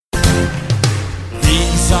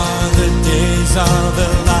the days of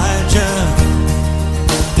Elijah,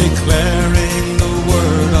 declaring the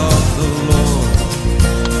word of the Lord.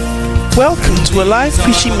 Welcome to a live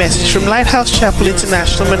preaching message from Lighthouse Chapel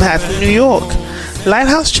International, Manhattan, New York.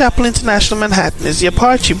 Lighthouse Chapel International Manhattan is the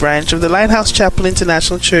Apache branch of the Lighthouse Chapel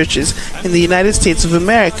International Churches in the United States of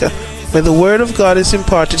America, where the Word of God is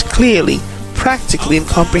imparted clearly, practically, and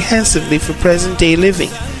comprehensively for present-day living.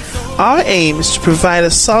 Our aim is to provide a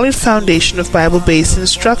solid foundation of Bible-based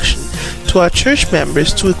instruction to our church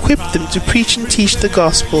members to equip them to preach and teach the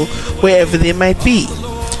gospel wherever they might be.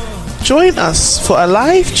 Join us for a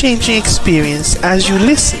life-changing experience as you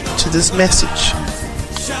listen to this message.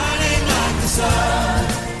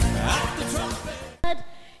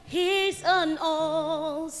 He's an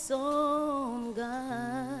awesome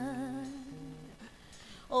God.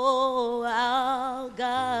 Oh, our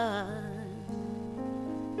God.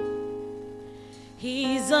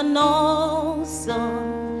 He's an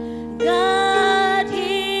awesome God.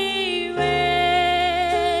 He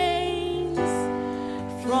reigns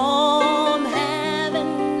from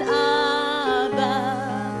heaven above.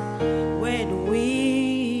 When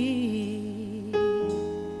we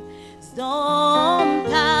storm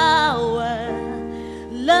power,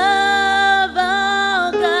 love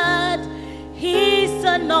our God. He's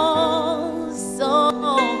an awesome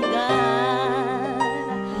God.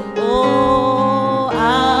 Oh,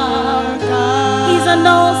 our God. He's an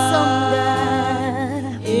awesome God.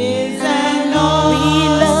 He's an awesome. We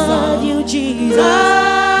love you, Jesus.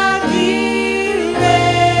 God, He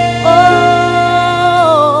reigns.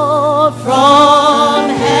 Oh, from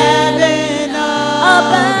heaven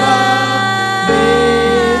above.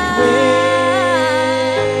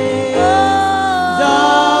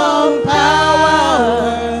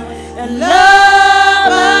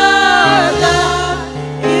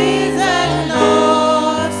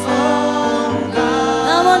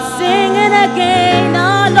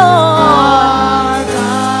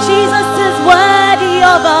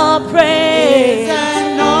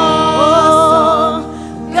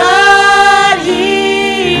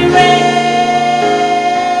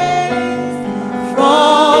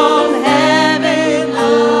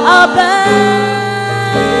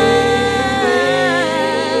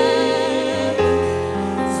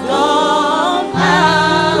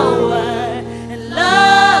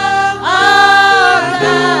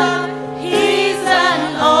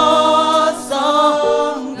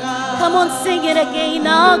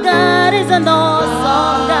 An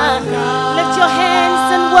awesome God. Lift your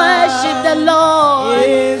hands and worship the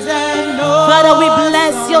Lord. Father, we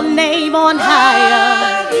bless your name on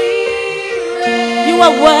higher. You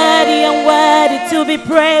are worthy and worthy to be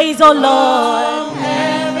praised, O Lord.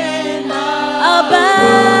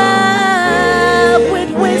 Above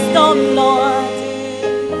with wisdom, Lord,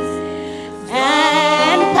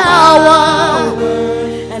 and power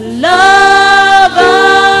and love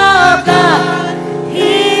of God.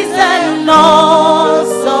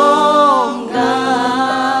 Awesome God.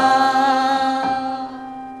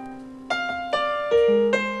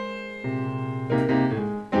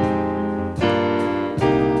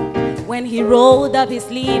 When he rolled up his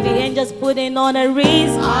sleeve, he ain't just putting on a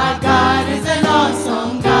wreath. Our God is an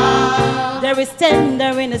awesome God. There is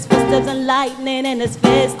thunder in his footsteps and lightning in his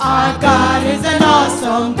fist. Our God is an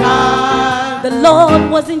awesome God. The Lord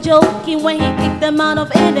wasn't joking when he kicked them out of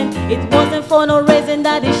Eden. It wasn't for no reason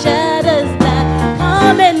that he shatters that.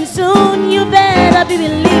 Coming soon, you better be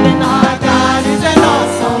believing. Our God is an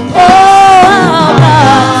awesome God. Oh, our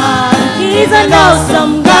God, He's an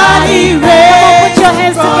awesome God. He reigns. Put your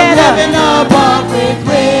hands from together. Heaven above with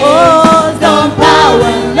grace. Oh, some power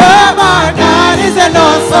and love. Our God is an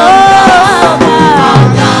awesome God. Our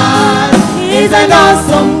God is an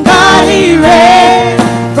awesome God. He reigns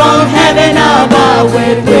from heaven above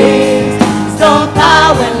with wings. Some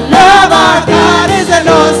power and love. Our God is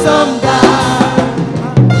an awesome God.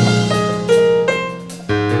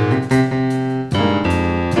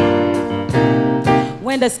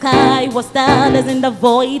 When the sky was starless in the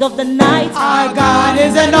void of the night, our God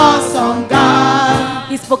is an awesome God.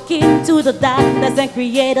 He spoke into the darkness and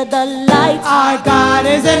created the light. Our God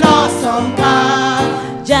is an awesome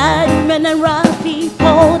God. Judgment and wrath He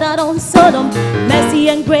poured out on Sodom. Mercy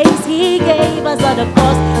and grace He gave us at the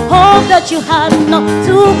cross. Hope that you have not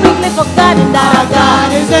too quickly forgotten that our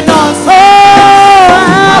God is an awesome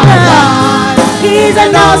God. He's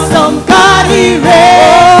an awesome God. He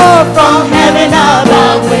reigns from heaven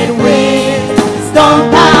above with wisdom,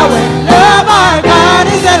 power, and love. Our God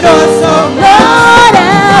is an awesome Lord.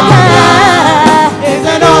 Our God is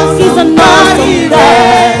an awesome He's an God. awesome He God.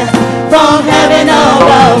 reigns from heaven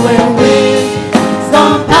above with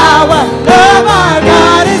wisdom, power, love. Our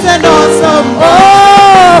God is an awesome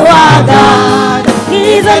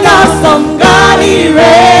He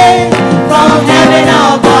reigns from heaven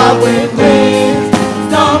above with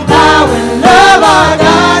wisdom, power, and love. Our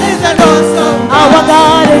God is an awesome God. Our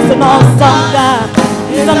God is an awesome God.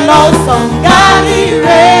 He's an awesome God. He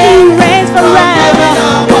reigns from heaven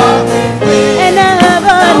forever above with wisdom. and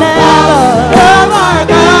ever and ever. Love, our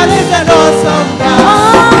God is an awesome God.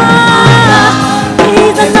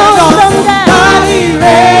 He's an awesome God. He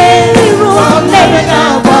reigns He rules from heaven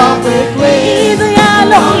nations. above with wisdom. He's the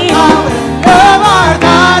Elohim. Love, our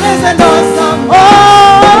God is an awesome God.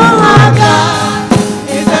 Oh, Our God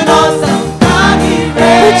is an awesome God. He put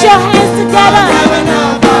reigns your hands from together. heaven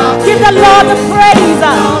above. Give the Lord the praise.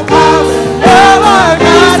 Love, our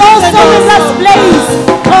God He's is an awesome in this awesome place.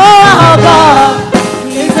 Oh, our God.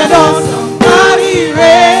 He's an awesome God. He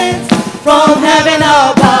reigns from heaven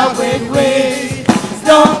above with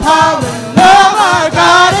wisdom, power, and love. Our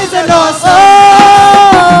God is an awesome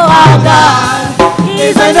Oh, our God.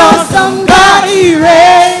 He's an awesome God. He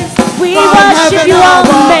reigns We from worship heaven you, our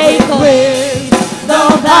above Maker. with wisdom,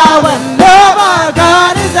 power, and love. Our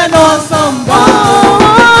God is an awesome God.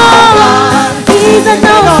 Oh, He's an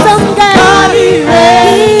awesome God. He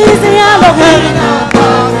reigns He's the heaven Elohim.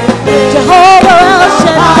 above with wisdom. Jehovah El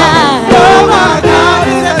Shaddai. Love, our God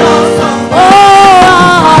is an awesome Oh,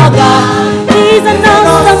 our God. He's an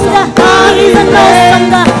awesome God. He's an awesome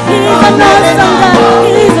God. He's an awesome God.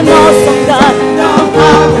 He's an awesome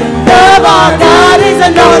God. Love, our God is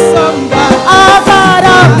an awesome God. Our God,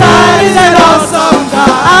 our God God. is an awesome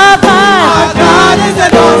God. Our Our God. God is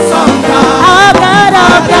an awesome God. Our God,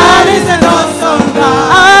 our Our God God. is an awesome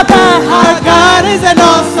God. Our God. Our God is an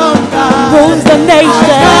awesome God. Rules the Our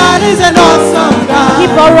nation. God is an awesome God.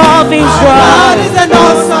 Keeper of God Israel. is an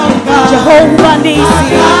awesome God. Jehovah Nissi.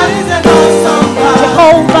 God is an awesome God.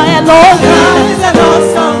 Jehovah God Elohim. is an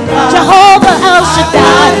awesome God. Jehovah El God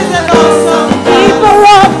Shaddai. is an awesome God. Keeper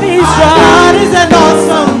of God Israel. is an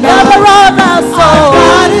awesome God. Lover of our soul.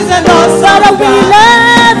 God is an awesome Father, we God.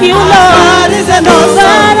 love you, Lord. God is an awesome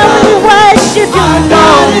Father, we God. worship you, God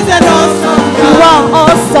Lord. is an awesome You God. are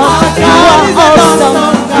awesome. You God are is an awesome.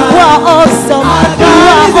 awesome You God. are awesome. You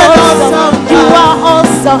God are is an awesome. awesome You God. are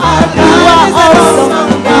awesome. You God are is an awesome.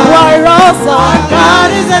 awesome You God. are awesome. God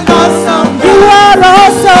is an awesome You God. are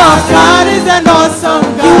awesome. God is an awesome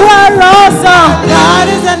You God. are awesome. God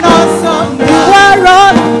is an awesome You God. are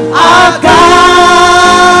awesome. Our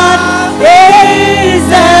God is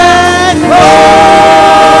an awesome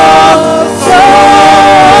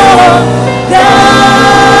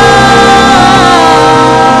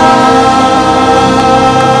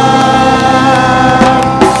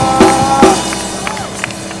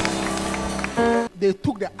They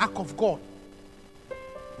took the ark of God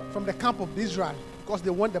from the camp of Israel because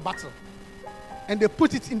they won the battle, and they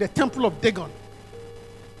put it in the temple of Dagon.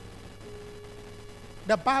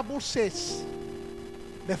 The Bible says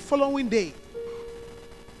the following day,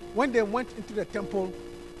 when they went into the temple,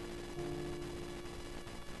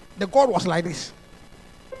 the God was like this.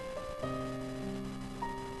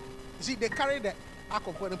 You see, they carried the ark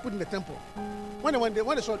of God and put it in the temple. When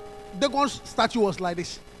they saw Dagon's statue was like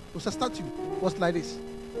this. It was a statue, was like this.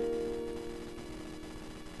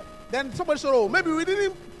 Then somebody said, oh, maybe we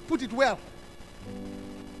didn't put it well.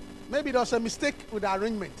 Maybe there was a mistake with the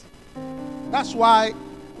arrangement. That's why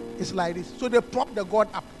it's like this. So they propped the God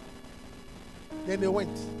up. Then they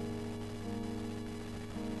went.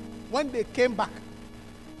 When they came back,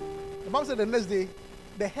 the Bible said the next day,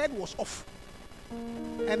 the head was off.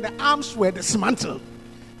 And the arms were dismantled.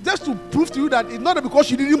 Just to prove to you that it's not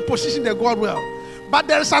because you didn't position the God well. But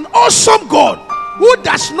there is an awesome God who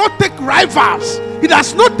does not take rivals. He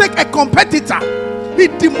does not take a competitor. He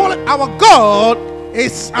demolishes. Our God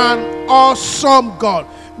is an awesome God.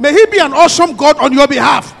 May He be an awesome God on your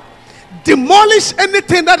behalf. Demolish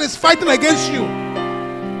anything that is fighting against you.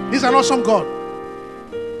 He's an awesome God.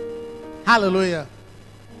 Hallelujah.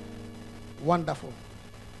 Wonderful.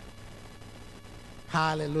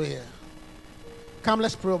 Hallelujah. Come,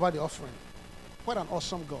 let's pray over the offering. What an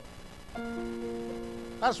awesome God.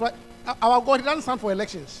 That's why our God, He doesn't stand for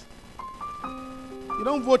elections. You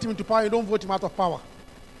don't vote Him into power, you don't vote Him out of power.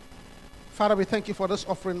 Father, we thank You for this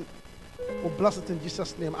offering. We bless it in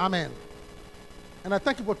Jesus' name. Amen. And I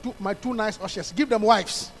thank You for my two nice ushers. Give them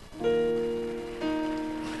wives.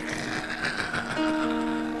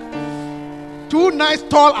 Two nice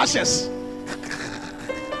tall ushers.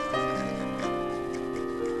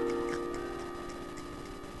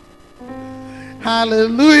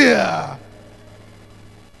 Hallelujah.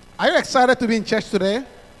 Are you excited to be in church today?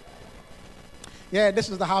 Yeah, this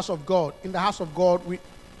is the house of God. In the house of God, we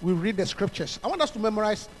read the scriptures. I want us to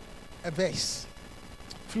memorize a verse.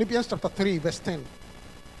 Philippians chapter 3, verse 10.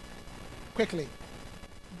 Quickly.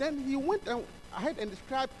 then he went ahead and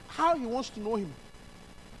described how he wants to know him.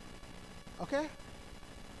 Okay?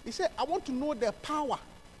 He said, I want to know the power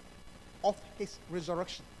of his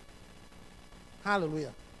resurrection.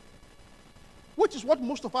 Hallelujah. Which is what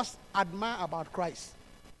most of us admire about Christ.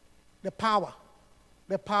 The power,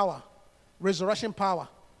 resurrection power.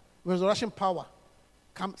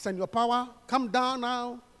 Come, send your power, come down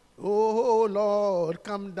now. Oh Lord,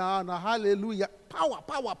 come down now. Hallelujah. Power.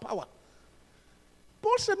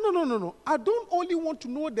 Paul said, no. I don't only want to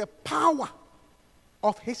know the power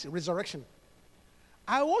of his resurrection.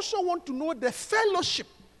 I also want to know the fellowship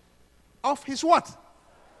of his what?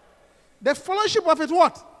 The fellowship of his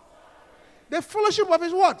what? The fellowship of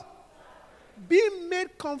his what? Being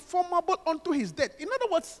made conformable unto his death. In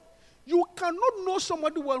other words, you cannot know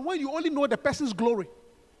somebody well when you only know the person's glory.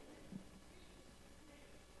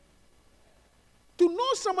 To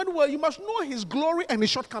know somebody well, you must know his glory and his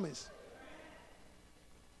shortcomings.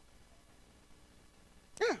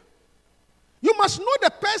 Yeah. You must know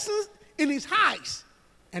the person in his highs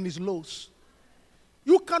and his lows.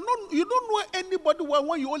 You don't know anybody well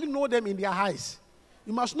when you only know them in their highs.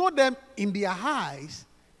 You must know them in their highs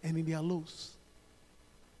and in their lows.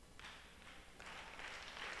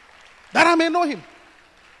 That I may know him.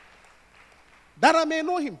 That I may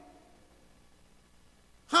know him.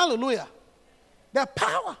 Hallelujah. Their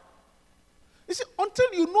power. You see,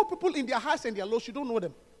 until you know people in their highs and their lows, you don't know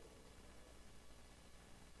them.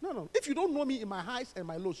 No. If you don't know me in my highs and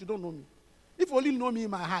my lows, you don't know me. If you only know me in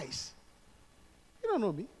my highs, you don't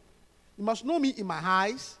know me. You must know me in my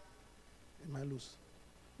highs and my lows.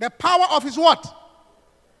 The power of his what?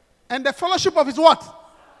 And the fellowship of his what?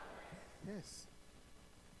 Yes.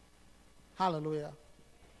 Hallelujah.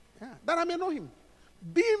 Yeah. That I may know him.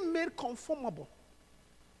 Being made conformable.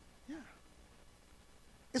 Yeah.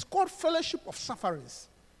 It's called fellowship of sufferings.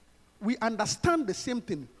 We understand the same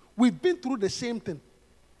thing. We've been through the same thing.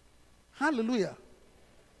 Hallelujah.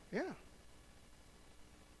 Yeah.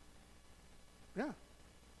 Yeah.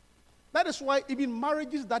 That is why even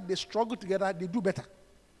marriages that they struggle together, they do better.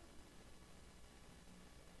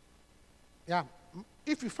 Yeah.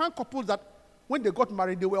 If you find couples that when they got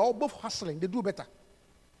married, they were all both hustling, they do better.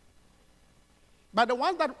 But the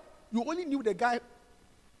ones that you only knew the guy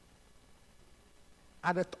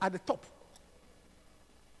at the top,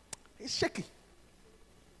 he's shaky.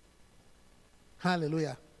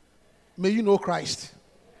 Hallelujah. May you know Christ.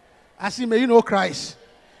 I say, may you know Christ.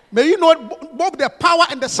 May you know both the power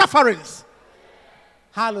and the sufferings.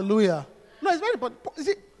 Hallelujah. No, it's very important. You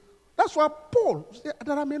see, that's why Paul said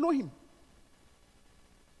that I may know him.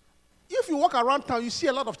 If you walk around town, you see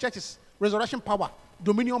a lot of churches, resurrection power,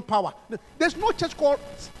 dominion power. There's no church called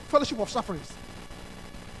Fellowship of Sufferings.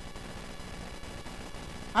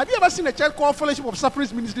 Have you ever seen a church called Fellowship of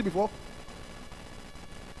Sufferings Ministry before?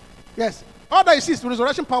 Yes. All that you see is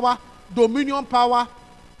resurrection power, dominion power.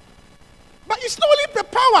 But it's not only the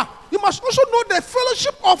power. You must also know the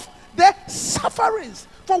fellowship of the sufferings.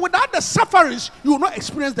 For without the sufferings, you will not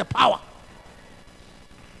experience the power.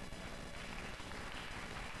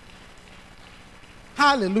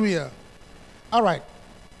 Hallelujah. All right.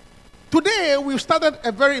 Today, we've started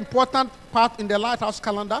a very important part in the Lighthouse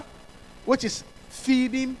calendar, which is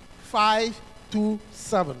Feeding 5 to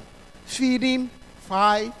 7. Feeding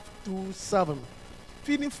 5 to 7.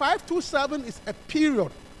 Feeding 5 to 7 is a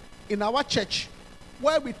period in our church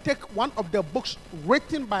where we take one of the books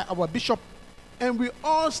written by our bishop and we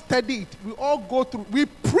all study it. We all go through. We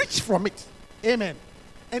preach from it. Amen.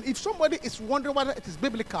 And if somebody is wondering whether it is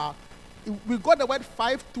biblical, we got the word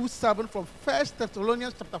 5:27 from 1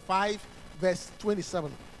 Thessalonians chapter 5, verse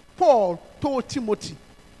 27. Paul told Timothy,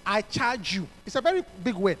 I charge you. It's a very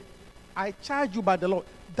big word. I charge you by the Lord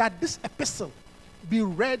that this epistle be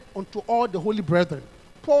read unto all the holy brethren.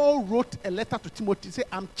 Paul wrote a letter to Timothy. He said,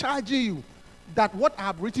 I'm charging you that what I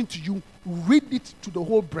have written to you, read it to the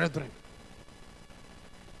whole brethren.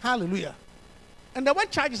 Hallelujah. And the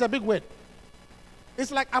word charge is a big word.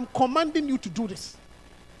 It's like I'm commanding you to do this.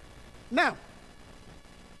 Now,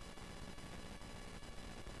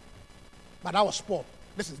 but that was Paul.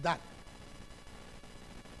 This is that.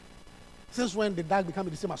 Since when did that become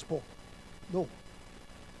the same as Paul? No.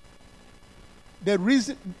 The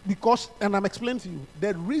reason, because, and I'm explaining to you,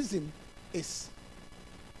 the reason is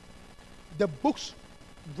the books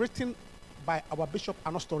written by our bishop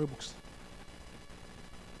are not storybooks.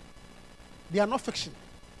 They are not fiction.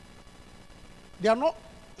 They are not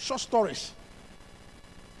short stories.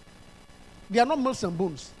 They are not mills and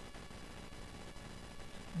bones.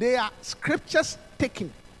 They are scriptures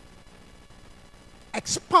taken,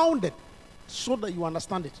 expounded, so that you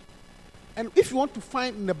understand it. And if you want to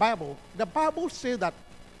find in the Bible says that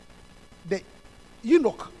the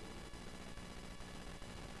eunuch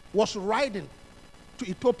was riding to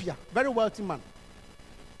Ethiopia, very wealthy man.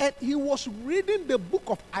 And he was reading the book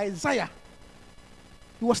of Isaiah.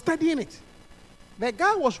 He was studying it. The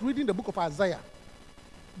guy was reading the book of Isaiah.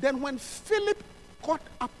 Then when Philip caught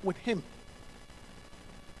up with him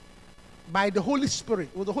by the Holy Spirit,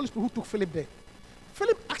 it was the Holy Spirit who took Philip there.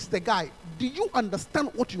 Philip asked the guy, do you understand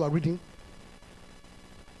what you are reading?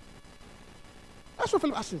 That's what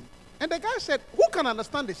Philip asked him. And the guy said, who can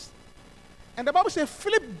understand this? And the Bible said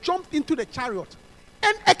Philip jumped into the chariot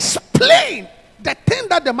and explained the thing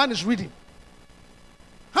that the man is reading.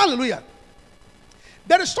 Hallelujah.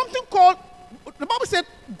 There is something called, the Bible said,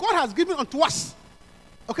 God has given unto us,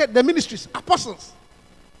 okay, the ministries, apostles,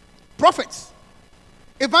 prophets,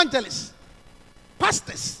 evangelists,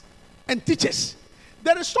 pastors, and teachers.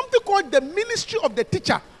 There is something called the ministry of the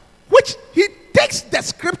teacher, which he takes the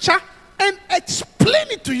scripture and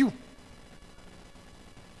explains it to you.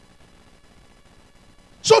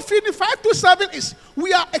 So Philippians 5:2-7 is,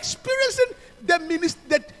 we are experiencing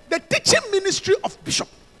the teaching ministry of bishop.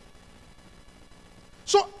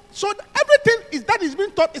 So everything that is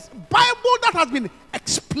being taught is Bible that has been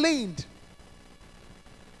explained.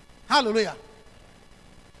 Hallelujah.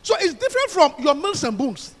 So it's different from your mills and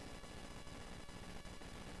booms.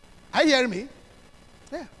 Are you hearing me?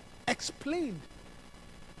 Yeah. Explained.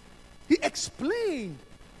 He explained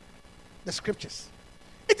the scriptures.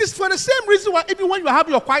 It is for the same reason why even when you have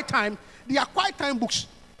your quiet time, there are quiet time books.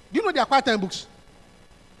 Do you know there are quiet time books?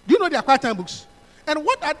 Do you know there are quiet time books? And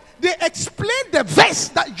what are, they explain the verse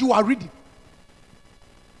that you are reading.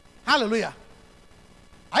 Hallelujah.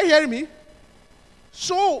 Are you hearing me?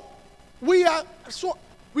 So we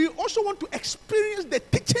also want to experience the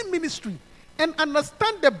teaching ministry and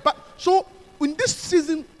understand so in this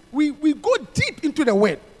season we go deep into the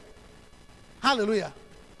word. Hallelujah.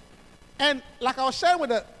 And like I was sharing with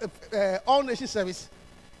the All Nation Service,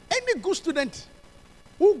 any good student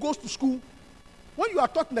who goes to school, when you are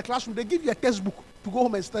taught in the classroom, they give you a textbook to go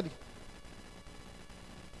home and study.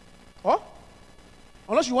 Oh?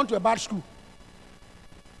 Unless you went to a bad school.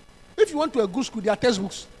 If you went to a good school, there are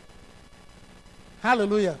textbooks.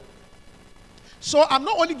 Hallelujah. So I'm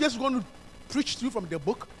not only just going to preach to you from the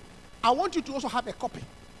book, I want you to also have a copy.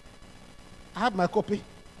 I have my copy.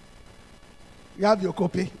 You have your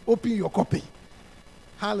copy. Open your copy.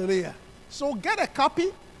 Hallelujah. So get a copy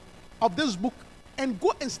of this book and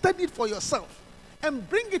go and study it for yourself. And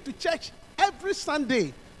bring it to church every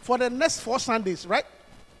Sunday for the next 4 Sundays, right?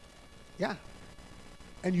 Yeah.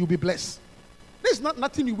 And you'll be blessed. There's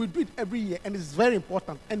nothing you will do it every year, and it's very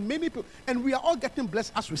important. And many people, and we are all getting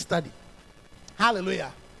blessed as we study.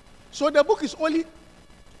 Hallelujah. So the book is only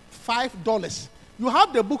 $5. You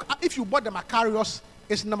have the book, if you bought the Macarius,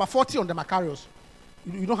 it's number 40 on the Macarius.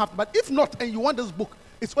 You don't have to, but if not, and you want this book,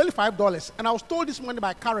 it's only $5. And I was told this morning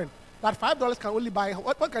by Karen that $5 can only buy,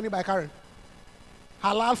 what can you buy, Karen?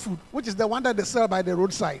 Halal food, which is the one that they sell by the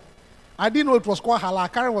roadside. I didn't know it was called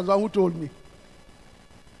halal. Karen was the one who told me.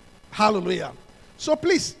 Hallelujah. So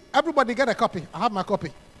please, everybody get a copy. I have my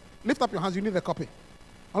copy. Lift up your hands, you need a copy.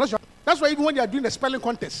 That's why even when you are doing the spelling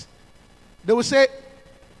contest, they will say,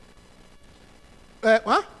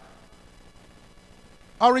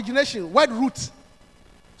 origination, word root.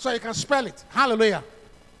 So you can spell it. Hallelujah.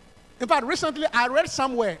 In fact, recently I read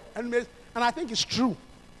somewhere, and I think it's true.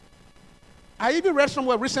 I even read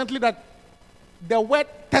somewhere recently that the word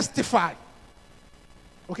testify,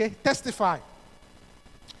 okay, testify,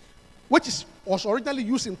 which was originally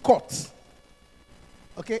used in courts,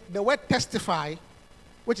 okay, the word testify,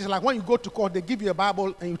 which is like when you go to court, they give you a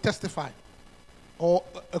Bible and you testify, or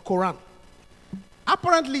a Quran.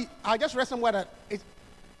 Apparently, I just read somewhere that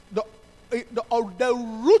the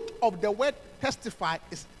root of the word testify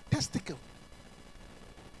is testicle.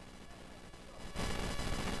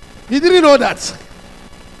 You didn't know that?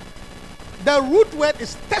 The root word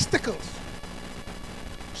is testicles.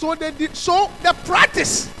 So the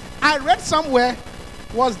practice I read somewhere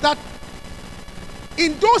was that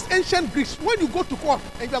in those ancient Greeks, when you go to court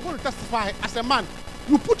and you are going to testify as a man,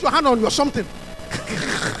 you put your hand on your something.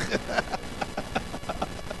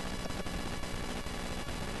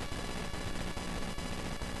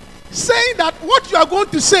 Saying that what you are going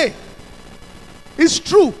to say is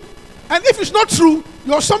true. And if it's not true,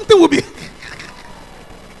 your something will be.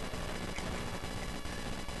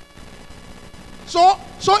 So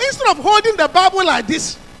instead of holding the Bible like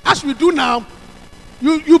this, as we do now,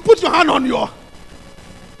 you put your hand on your,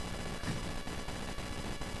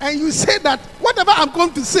 and you say that whatever I'm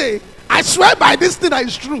going to say, I swear by this thing that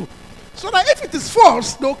is true. So that if it is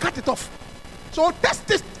false, they'll cut it off. So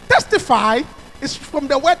testify is from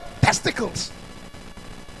the word testicles.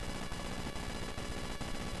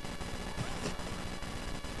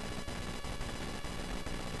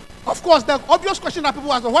 Of course, the obvious question that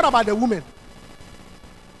people ask, what about the women?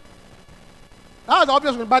 That's the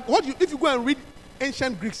obvious one. But if you go and read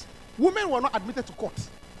ancient Greeks, women were not admitted to court.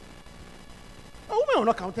 Women were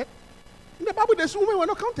not counted. In the Bible, there's women were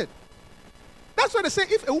not counted. That's why they say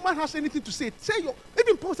if a woman has anything to say,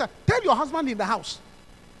 even Paul, tell your husband in the house.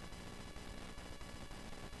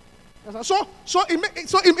 So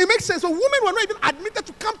it makes sense. So women were not even admitted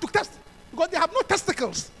to come to test because they have no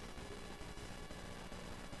testicles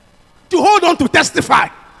to hold on to testify.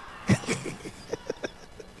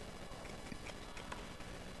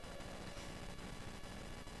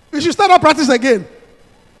 We should start our practice again.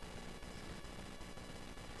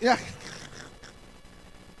 Yeah.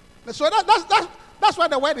 So that's why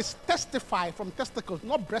the word is testify from testicles,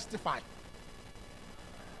 not breastify.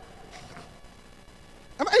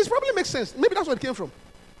 I mean, it probably makes sense. Maybe that's where it came from.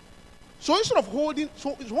 So instead of holding,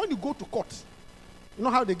 so it's when you go to court, you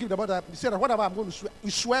know how they give the word, they say that whatever I'm going to swear,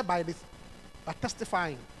 you swear by this, by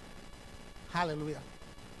testifying. Hallelujah.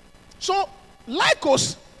 So,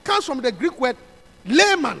 laikos comes from the Greek word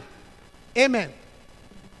layman. Amen.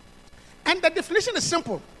 And the definition is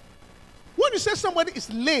simple. When you say somebody is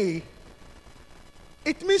lay,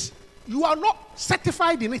 it means you are not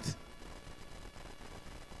certified in it.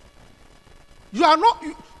 You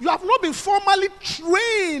have not been formally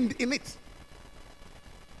trained in it.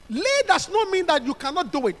 Lay does not mean that you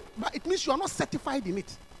cannot do it, but it means you are not certified in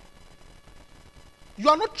it. You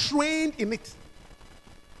are not trained in it.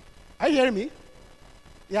 Are you hearing me?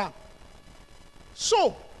 Yeah.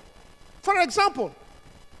 So, for example,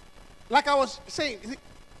 like I was saying,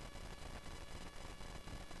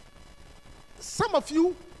 some of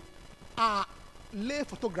you are lay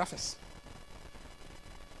photographers.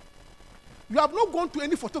 You have not gone to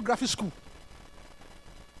any photography school,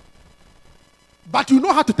 but you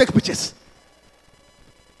know how to take pictures.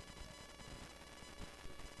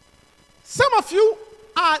 Some of you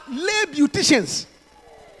are lay beauticians.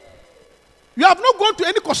 You have not gone to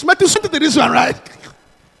any cosmetic school to this one, right?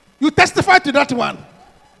 You testify to that one.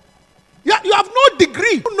 You have no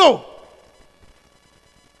degree.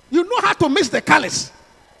 You know how to mix the colors.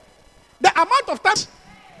 The amount of time.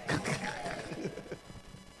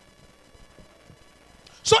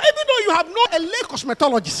 So even though you have not a lay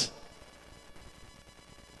cosmetologist,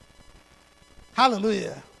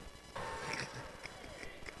 hallelujah.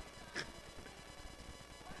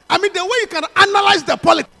 I mean, the way you can analyze the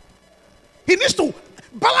politics, he needs to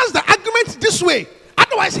balance the argument this way.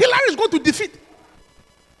 Otherwise, Hillary is going to defeat.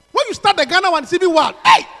 When you start the Ghana one, civil war,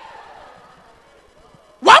 hey,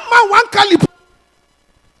 one man, one caliber.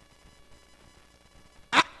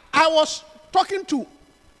 I was talking to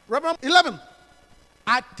Reverend 11.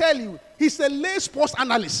 I tell you, he's a lay sports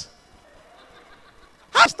analyst.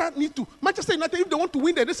 How does that need to? Manchester United, if they want to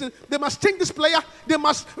win they must change this player. They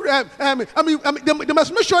must, they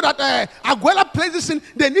must make sure that Aguero plays this in.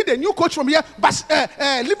 They need a new coach from here. But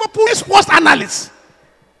Liverpool is sports analyst.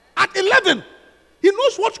 At 11, he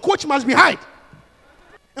knows what coach must be hide.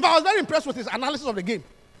 And I was very impressed with his analysis of the game.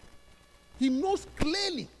 He knows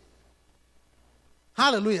clearly.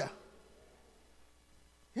 Hallelujah.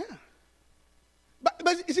 Yeah.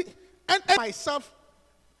 But you see, and myself,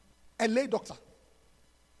 a lay doctor.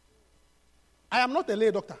 I am not a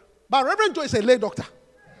lay doctor. But Reverend Joe is a lay doctor.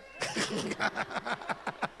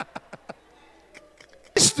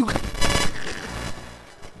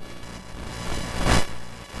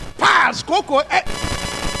 Pals, Coco.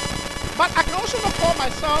 But I can also not call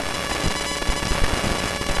myself.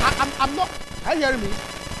 I'm not. Are you hearing me?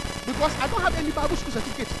 Because I don't have any Bible school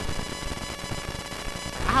certificate.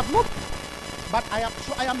 I have not. But I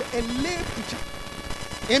am a lay preacher.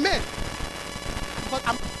 Amen.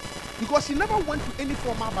 Because he never went to any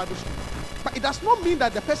formal Bible school. But it does not mean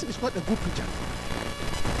that the person is not a good preacher.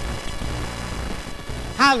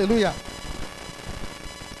 Hallelujah.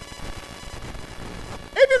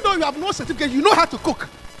 Even though you have no certificate, you know how to cook.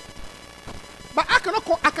 But I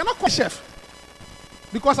cannot call chef.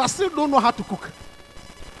 Because I still don't know how to cook.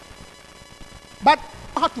 But I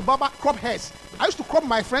know how to barber, crop hairs. I used to crop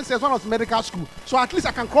my friend's hairs when I was in medical school. So at least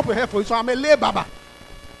I can crop a hair for you. So I'm a lay barber.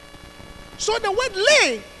 So the word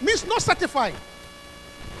lay means not certified.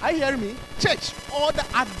 Are you hearing me? Church, or the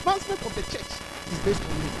advancement of the church is based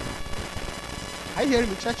on lay. Are you hearing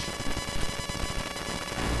me, church?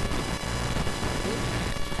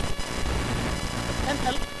 And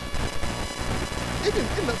even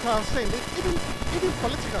in the I was saying, even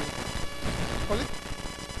politically,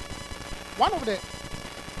 one of the,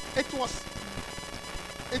 it was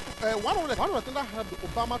One of the things that helped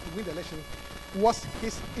Obama to win the election was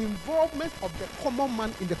his involvement of the common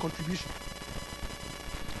man in the contribution.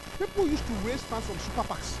 People used to raise funds from super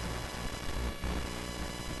PACs,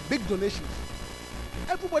 big donations.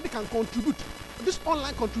 Everybody can contribute. This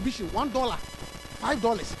online contribution, $1,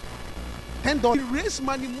 $5, $10. He raised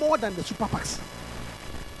money more than the super PACs.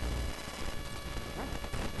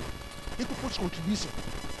 People's contribution.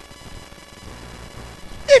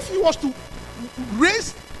 If he was to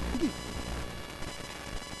raise,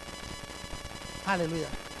 hallelujah.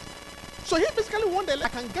 So he basically one day I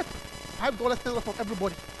can get $5, $10 from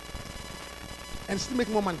everybody and still make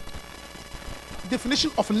more money.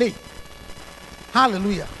 Definition of lay.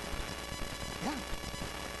 Hallelujah.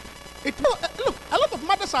 Yeah. Look, a lot of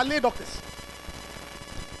mothers are lay doctors.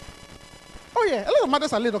 Oh yeah, a lot of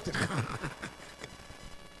mothers are lay doctors.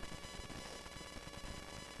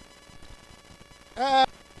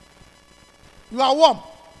 You are warm.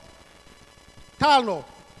 Tylenol.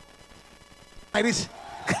 Like this.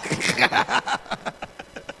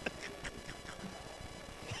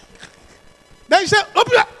 Then you say,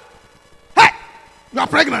 open your. Hey, you are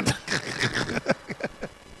pregnant.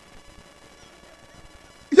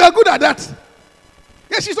 You are good at that.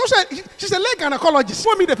 Yes, she's a lay gynecologist.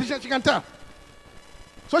 For me, the patient, she can tell.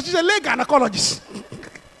 So she's a lay gynecologist.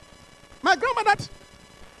 My grandmother.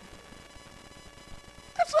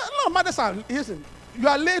 A lot of mothers are, listen, you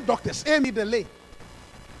are lay doctors, Amy the lay.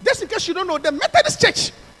 Just in case you don't know, the Methodist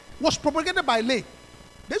Church was propagated by lay.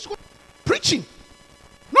 They just go preaching,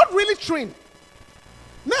 not really trained.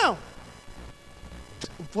 Now,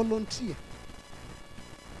 volunteer.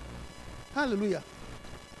 Hallelujah.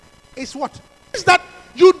 It's what? It's that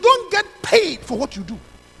you don't get paid for what you do.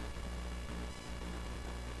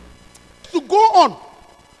 To go on,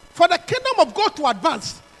 for the kingdom of God to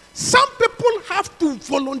advance, some people have to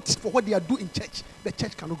volunteer for what they are doing in church. The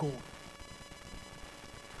church cannot go on.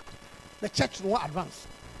 The church will not advance.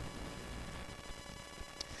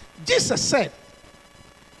 Jesus said,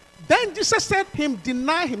 then Jesus said him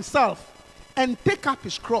deny himself and take up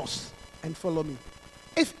his cross and follow me.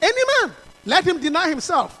 If any man, let him deny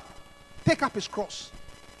himself, take up his cross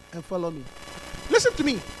and follow me. Listen to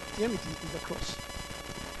me. Christianity is the cross.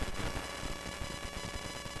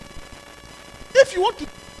 If you want to,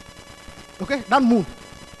 okay, that moon,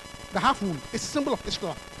 the half moon, is a symbol of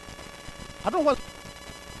Islam. I don't know what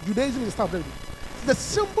Judaism is stuff. The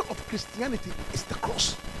symbol of Christianity is the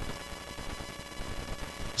cross.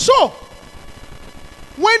 So,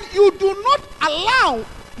 when you do not allow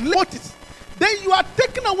notice, then you are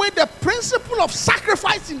taking away the principle of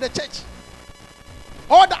sacrifice in the church.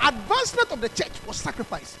 Or the advancement of the church was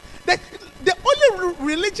sacrifice. The only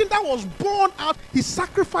religion that was born out, he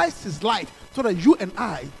sacrificed his life so that you and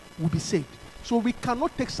I will be saved. So we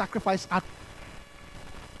cannot take sacrifice out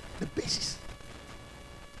the basis.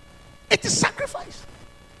 It is sacrifice.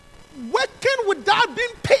 Working without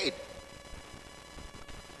being paid.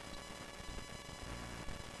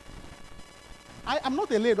 I am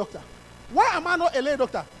not a lay doctor. Why am I not a lay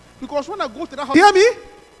doctor? Because when I go to that hospital, hear me?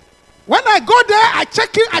 When I go there, I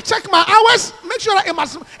check my hours, make sure that it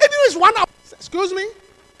must, even if it's 1 hour. Excuse me,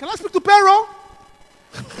 can I speak to payroll?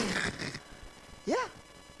 Yeah.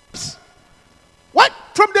 What?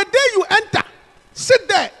 From the day you enter, sit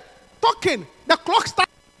there, talking, the clock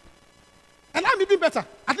starts. And I'm even better.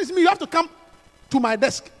 At least me, you have to come to my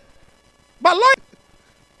desk. But lawyer,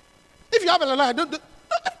 if you have a lawyer, don't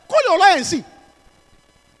call your lawyer and see.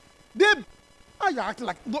 You're acting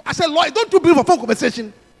like, I said, lawyer, don't you bill for phone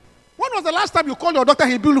conversation? When was the last time you called your doctor,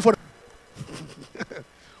 he billed you for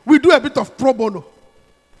We do a bit of pro bono.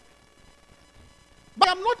 But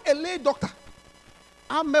I'm not a lay doctor.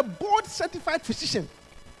 I'm a board certified physician.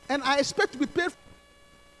 And I expect to be paid.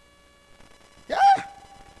 Yeah.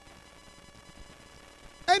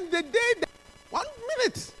 And the day, 1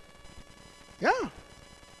 minute. Yeah.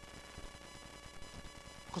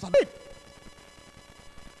 Because I'm paid.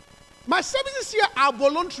 My services here are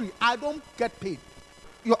voluntary. I don't get paid.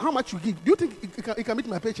 How much you give? Do you think it can meet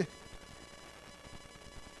my paycheck?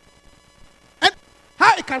 And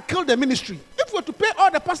how it can kill the ministry? If we were to pay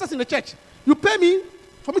all the pastors in the church, you pay me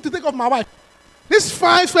for me to take off my wife. This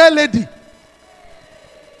fine, fair lady.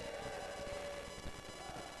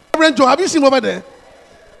 Reverend Joe, have you seen him over there?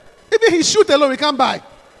 Even his shoot alone, we can't buy.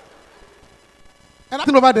 And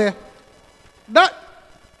I'm over there. That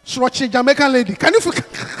slouchy Jamaican lady. Can you forget?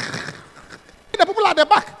 The people at the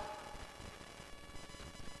back.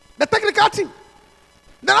 The technical team.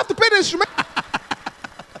 They have to pay the instrument.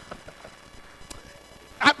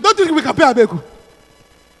 I don't think we can pay Abeku.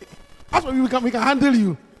 That's why we can handle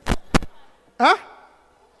you. Huh?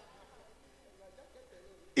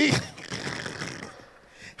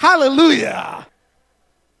 Hallelujah.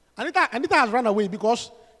 Anita has run away because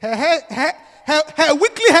her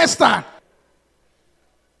weekly hairstyle.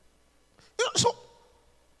 So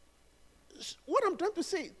what I'm trying to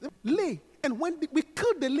say, lay, and when we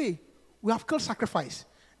kill the lay, we have killed sacrifice.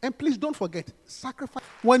 And please don't forget, sacrifice.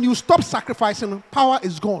 When you stop sacrificing, power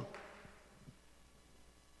is gone.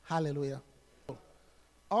 Hallelujah.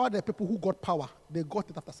 All the people who got power, they got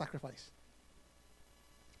it after sacrifice.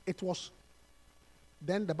 It was,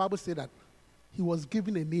 then the Bible said that he was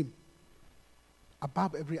given a name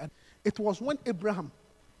above every other. It was when Abraham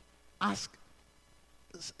asked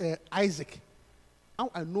Isaac, now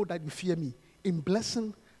I know that you fear me. In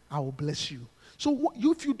blessing, I will bless you. So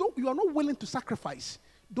if you are not willing to sacrifice,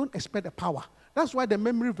 don't expect the power. That's why the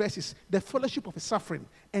memory verse is the fellowship of his suffering.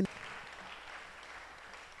 And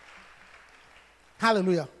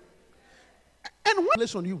hallelujah. And when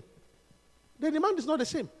place on you, the demand is not the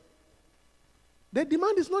same. The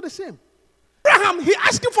demand is not the same. Abraham, he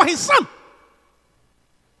asked him for his son.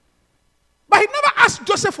 But he never asked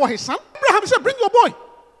Joseph for his son. Abraham said, bring your boy.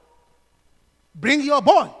 Bring your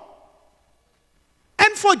boy.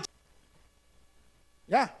 And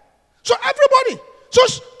yeah. So everybody, so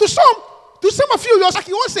to some of you, you're like,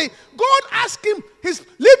 you won't say, God asked him,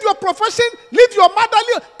 leave your profession, leave your mother,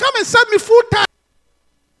 come and serve me full time.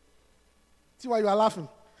 See why you are laughing?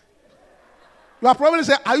 You are probably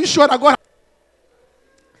saying, are you sure that God?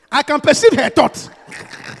 I can perceive her thoughts.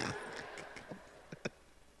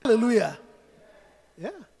 Hallelujah. Yeah.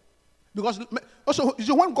 Because also,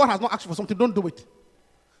 when God has not asked for something, don't do it.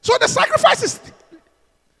 So the sacrifice is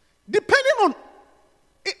depending on,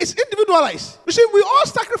 it's individualized. You see, we all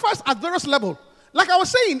sacrifice at various levels. Like I was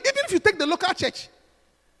saying, even if you take the local church,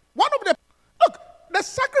 the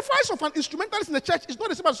sacrifice of an instrumentalist in the church is not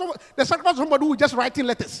the same as the sacrifice of somebody who is just writing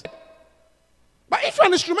letters. But if you're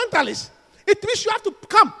an instrumentalist, it means you have to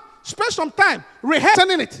come, spend some time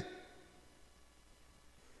rehearsing it.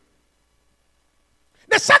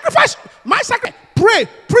 The sacrifice, my sacrifice, pray,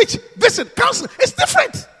 preach, visit, counsel, it's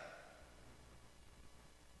different.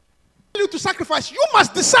 You to sacrifice, you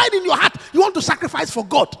must decide in your heart you want to sacrifice for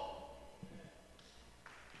God.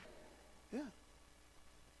 Yeah.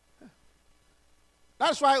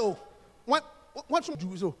 That's why, once you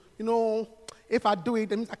do so, if I do it,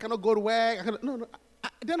 that means I cannot go to work.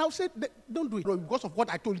 Then I'll say, don't do it. Because of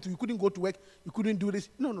what I told you, you couldn't go to work, you couldn't do this.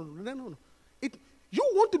 No. You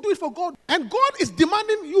want to do it for God, and God is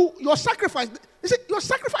demanding your sacrifice. He said, your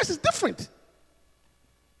sacrifice is different.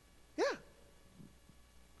 Yeah.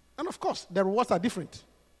 And of course, the rewards are different.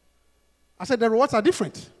 I said the rewards are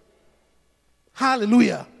different.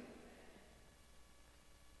 Hallelujah.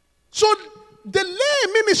 So the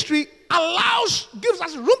lay ministry gives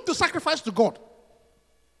us room to sacrifice to God.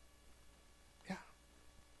 Yeah.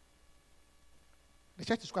 The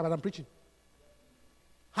church is quiet, I'm preaching.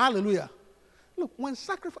 Hallelujah. Look, when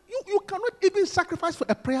sacrifice, you cannot even sacrifice for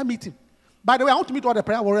a prayer meeting. By the way, I want to meet all the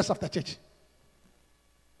prayer warriors after church.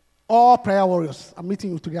 All prayer warriors. I'm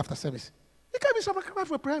meeting you today after service. You can't be sacrificed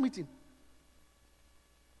for a prayer meeting.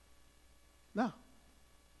 No.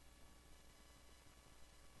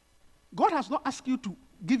 God has not asked you to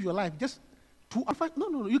give your life just to.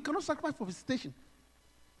 No. You cannot sacrifice for visitation.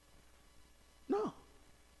 No.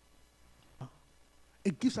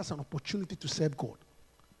 It gives us an opportunity to serve God.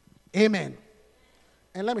 Amen.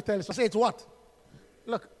 And let me tell you, so say it's what?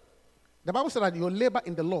 Look, the Bible said that your labor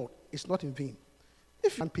in the Lord is not in vain.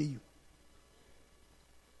 If you can pay you.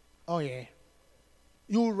 Oh, yeah.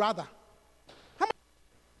 You would rather. How much?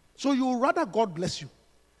 So you would rather God bless you.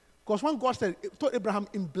 Because when God told Abraham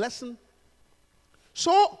in blessing,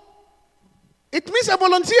 so it means a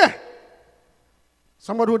volunteer.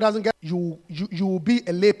 Somebody who doesn't get you will be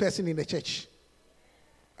a lay person in the church.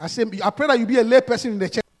 I pray that you be a lay person in the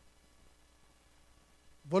church.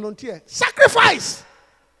 Volunteer. Sacrifice.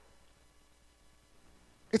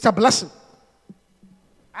 It's a blessing.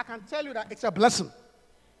 I can tell you that it's a blessing.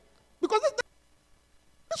 Because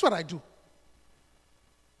that's what I do.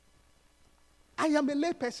 I am a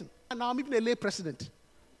lay person. And now I'm even a lay president.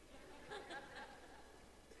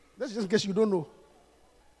 That's just in case you don't know.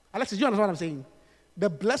 Alexis, you understand what I'm saying? The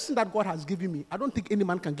blessing that God has given me, I don't think any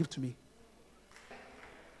man can give to me.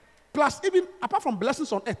 Plus, even apart from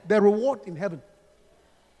blessings on earth, the reward in heaven.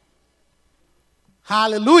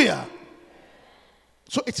 Hallelujah.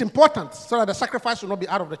 So it's important so that the sacrifice will not be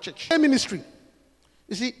out of the church. Ministry.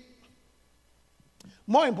 You see,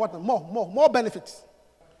 more important, more benefits.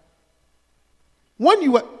 When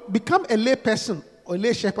you become a lay person or a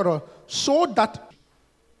lay shepherd, so that,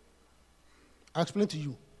 I'll explain to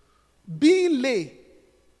you, being lay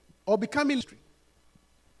or becoming ministry.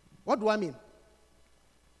 What do I mean?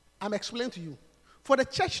 I'm explaining to you. For the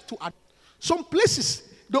church to some places,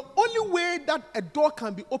 the only way that a door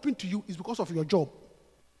can be opened to you is because of your job.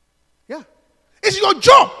 Yeah. It's your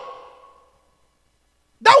job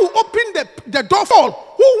that will open the door for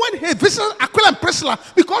all. Who, when he visited Aquila and Priscilla,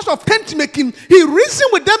 because of tent making, he reasoned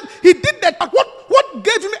with them. He did that. What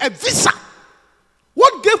gave him a visa?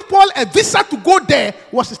 What gave Paul a visa to go there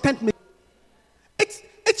was his tent making.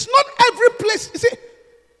 It's not every place. You see,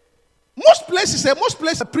 most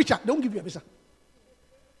places, a preacher, they don't give you a visa.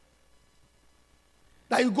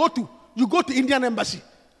 That you go to Indian embassy.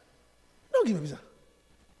 Don't give a visa.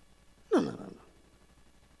 No.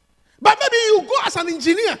 But maybe you go as an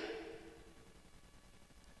engineer.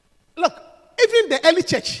 Look, even the early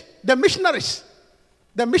church, the missionaries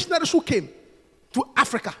who came to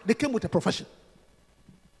Africa, they came with a profession.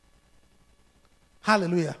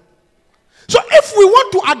 Hallelujah. So if we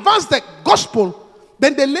want to advance the gospel,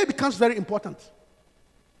 then the lay becomes very important.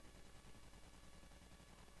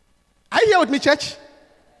 Are you here with me, church?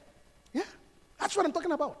 Yeah, that's what I'm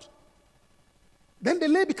talking about. Then the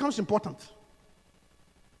lay becomes important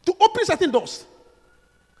to open certain doors.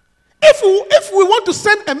 If we want to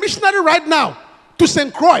send a missionary right now to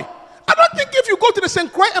St. Croix, I don't think if you go to the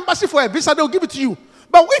St. Croix embassy for a visa, they'll give it to you.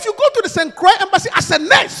 But if you go to the St. Croix embassy as a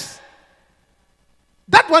nurse,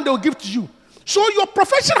 that one they'll give to you. So your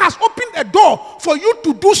profession has opened a door for you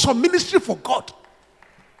to do some ministry for God.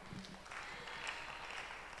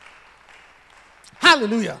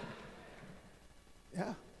 Hallelujah.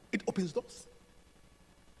 Yeah, it opens doors.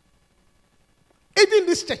 Even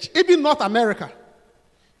this church, even North America.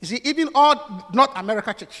 You see, even all North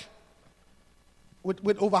America church,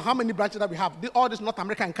 with over how many branches that we have, all this North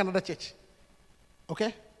America and Canada church.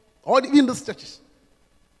 Okay? Even these churches.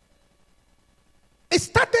 It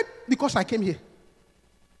started because I came here.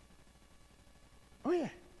 Oh, yeah.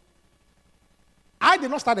 I did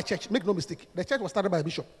not start the church. Make no mistake. The church was started by a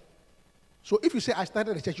bishop. So if you say I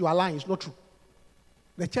started the church, you are lying. It's not true.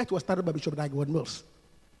 The church was started by Bishop Dag Mills.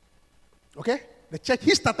 Okay? The church,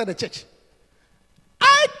 he started the church.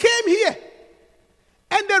 I came here.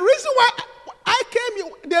 And the reason why I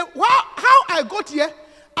came here, how I got here,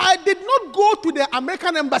 I did not go to the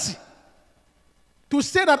American embassy to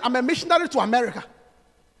say that I'm a missionary to America.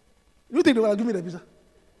 You think they will give me the visa?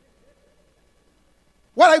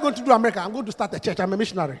 What are you going to do in America? I'm going to start a church. I'm a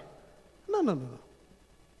missionary. No.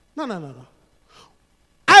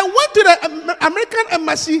 I went to the American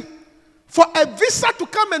embassy for a visa to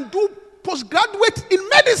come and do postgraduate in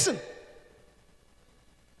medicine.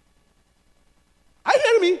 Are you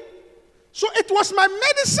hearing me? So it was my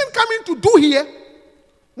medicine coming to do here.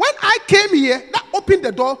 When I came here, that opened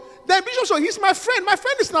the door. The bishop said, he's my friend. My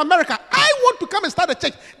friend is in America. I want to come and start a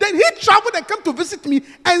church. Then he traveled and came to visit me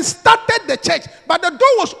and started the church. But the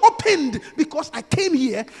door was opened because I came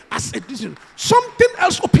here as a Christian. Something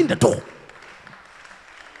else opened the door.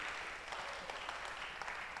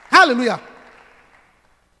 Hallelujah.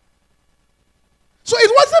 So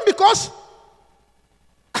it wasn't because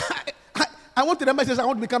I went to the message,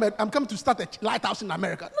 I'm coming to start a lighthouse in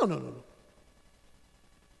America. No.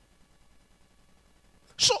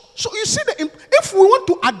 So you see, if we want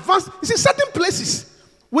to advance, you see, certain places,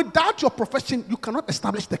 without your profession, you cannot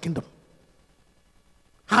establish the kingdom.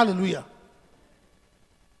 Hallelujah.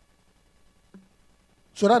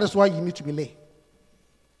 So that is why you need to be lay.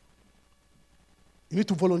 You need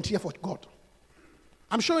to volunteer for God.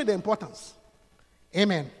 I'm showing the importance.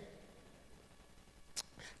 Amen.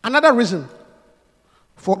 Another reason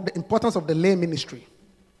for the importance of the lay ministry.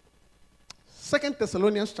 2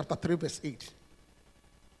 Thessalonians chapter 3, verse 8.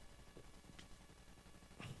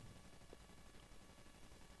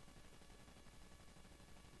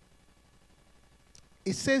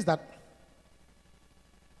 It says that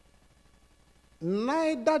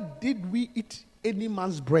neither did we eat any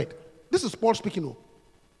man's bread. This is Paul speaking.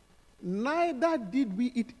 Neither did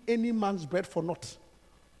we eat any man's bread for naught,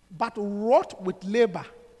 but wrought with labor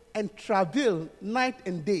and travail night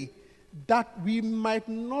and day, that we might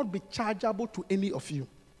not be chargeable to any of you.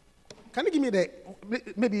 Can you give me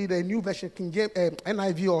maybe the new version, King James,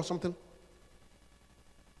 NIV or something?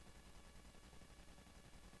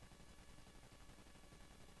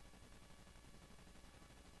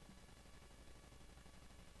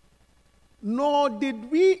 Nor did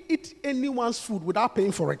we eat anyone's food without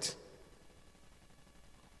paying for it.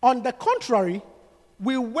 On the contrary,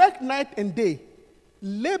 we work night and day,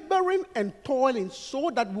 laboring and toiling so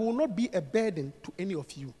that we will not be a burden to any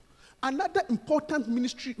of you. Another important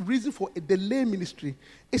reason for the lay ministry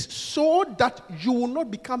is so that you will not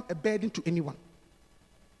become a burden to anyone.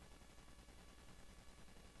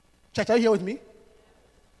 Church, are you here with me?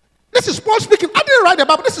 The This is Paul speaking. I didn't write the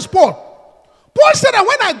Bible. This is Paul. Paul said that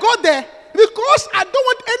when I got there, because I don't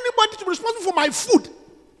want anybody to be responsible for my food.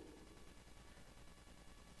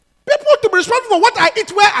 People to be responsible for what I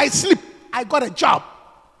eat, where I sleep. I got a job.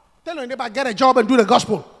 Tell your neighbor, get a job and do the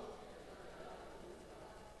gospel.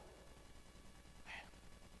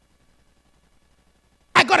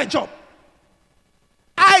 I got a job.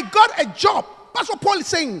 I got a job. That's what Paul is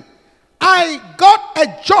saying. I got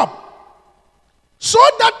a job so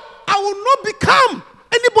that I will not become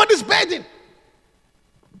anybody's burden.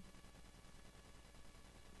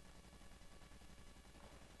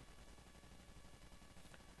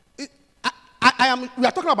 We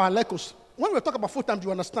are talking about lekos. When we talk about full time,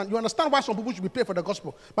 you understand why some people should be paid for the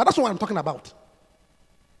gospel. But that's not what I'm talking about.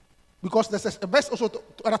 Because there's a verse also to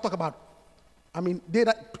talk about. I mean, they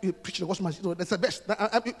that preach the gospel, so there's a verse,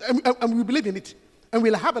 and we believe in it. And we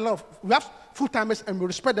have full timers, and we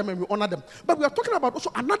respect them and we honor them. But we are talking about also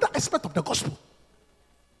another aspect of the gospel: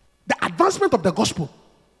 the advancement of the gospel,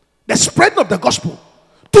 the spread of the gospel,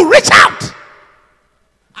 to reach out.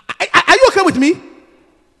 Are you okay with me?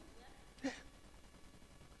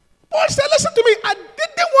 Paul said, listen to me, I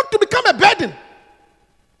didn't want to become a burden.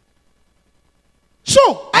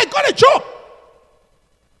 So, I got a job.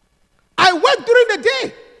 I work during the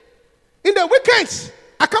day. In the weekends,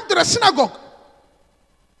 I come to the synagogue.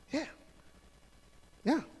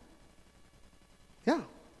 Yeah.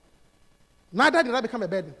 Neither did I become a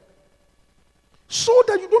burden. So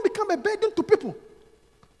that you don't become a burden to people.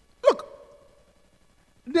 Look,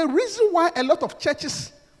 the reason why a lot of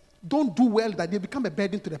churches don't do well that they become a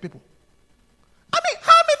burden to the people. I mean,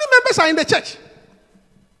 how many members are in the church?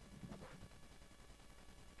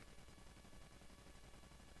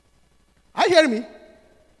 Are you hearing me?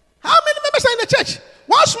 How many members are in the church?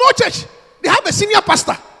 One small church, they have a senior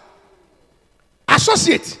pastor,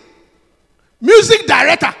 associate, music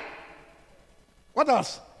director. What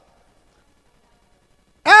else?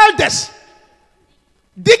 Elders,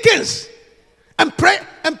 deacons, and prayer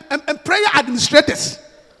administrators.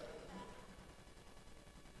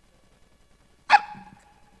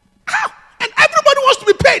 And everybody wants to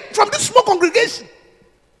be paid from this small congregation.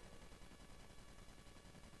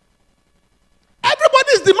 Everybody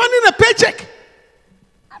is demanding a paycheck.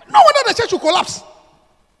 No wonder the church will collapse.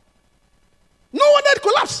 No wonder it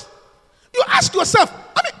collapse. You ask yourself,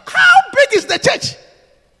 I mean, how big is the church?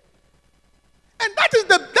 And that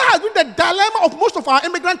has been the dilemma of most of our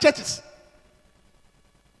immigrant churches.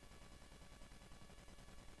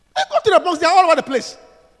 They go to the Bronx, they are all over the place.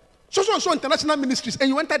 So international ministries, and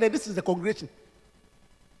you enter there, this is the congregation.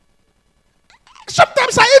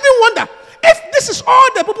 Sometimes I even wonder, if this is all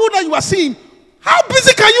the people that you are seeing, how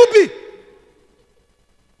busy can you be?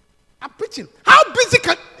 I'm preaching. How busy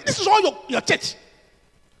this is all your church.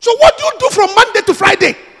 So what do you do from Monday to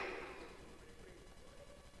Friday?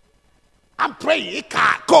 I'm praying.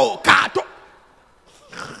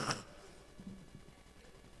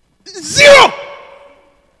 Zero.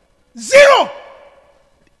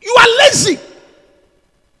 You are lazy.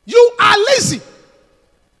 You are lazy.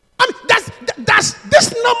 I mean, does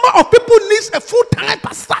this number of people needs a full-time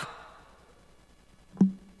pastor?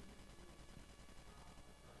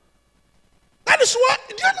 That is what,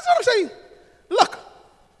 do you understand what I'm saying? Look,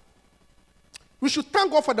 we should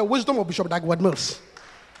thank God for the wisdom of Bishop Dagwood Mills.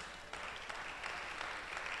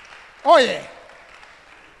 Oh yeah.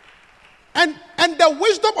 And the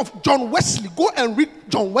wisdom of John Wesley. Go and read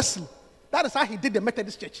John Wesley. That is how he did the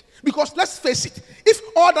Methodist church. Because let's face it, if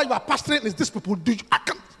all that you are pastoring is these people, this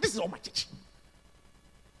is all my church.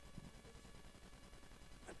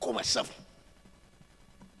 I call myself.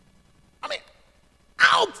 I mean,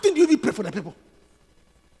 how often do you even pray for the people?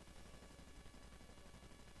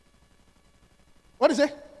 What is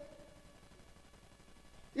it?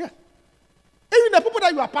 Yeah. Even the people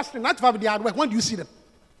that you are pastoring, not to have the hard work, when do you see them?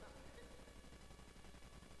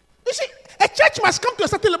 You see, a church must come to a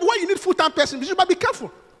certain level where you need full-time person, but be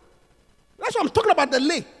careful. That's what I'm talking about, the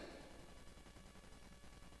lay.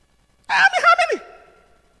 I mean, how many?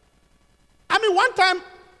 I mean, one time,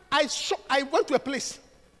 I went to a place,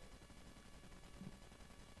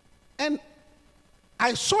 and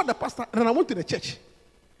I saw the pastor, and I went to the church.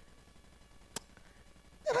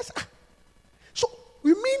 And I said, so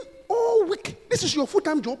you mean all week, this is your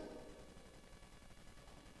full-time job?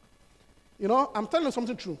 You know, I'm telling you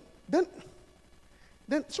something true. Then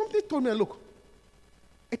something told me, look,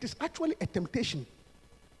 it is actually a temptation.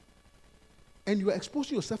 And you are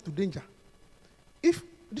exposing yourself to danger. If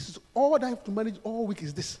this is all that I have to manage all week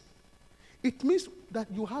is this, it means that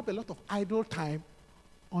you have a lot of idle time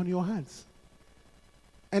on your hands.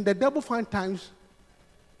 And the devil finds times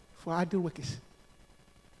for idle workers.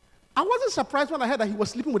 I wasn't surprised when I heard that he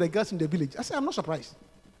was sleeping with the girls in the village. I said, I'm not surprised.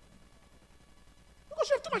 Because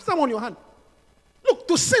you have too much time on your hand. Look,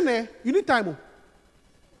 to sin, you need time.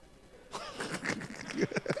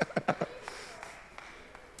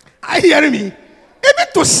 Are you hearing me? Even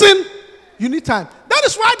to sin, you need time. That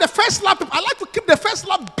is why the first lap, I like to keep the first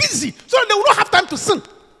lap busy so that they will not have time to sin.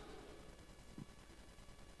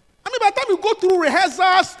 I mean, by the time you go through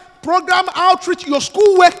rehearsals, program, outreach, your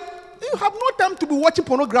schoolwork, you have no time to be watching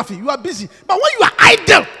pornography. You are busy. But when you are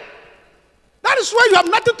idle, that is why you have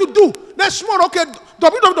nothing to do. Next morning, okay,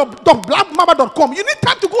 www.blackmama.com. You need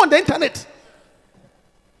time to go on the internet.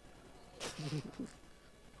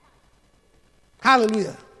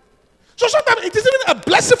 Hallelujah. So sometimes it is even a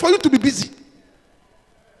blessing for you to be busy.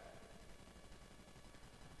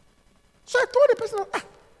 So I told the person,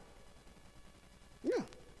 yeah.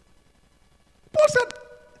 Paul said,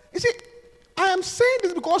 you see, I am saying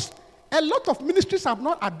this because a lot of ministries have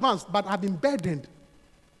not advanced but have been burdened.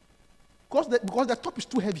 Because the top is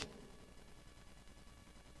too heavy.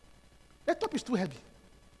 The top is too heavy.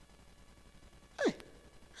 Hey,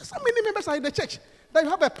 so many members are in the church. Then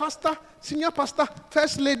you have a pastor, senior pastor,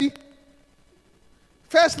 first lady's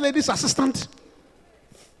assistant.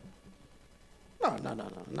 No.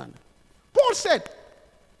 Paul said,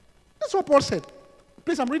 that's what Paul said.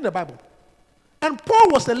 Please, I'm reading the Bible. And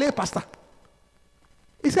Paul was a lay pastor.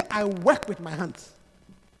 He said, I work with my hands.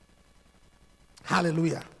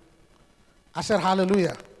 Hallelujah. I said,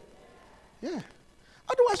 hallelujah. Yeah.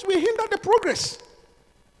 Otherwise, we hinder the progress.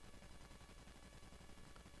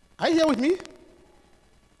 Are you here with me?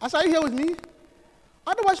 Are you here with me?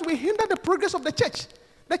 Otherwise, we hinder the progress of the church.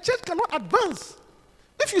 The church cannot advance.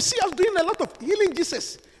 If you see us doing a lot of healing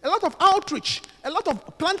Jesus, a lot of outreach, a lot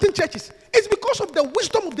of planting churches, it's because of the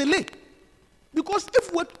wisdom of the lay. Because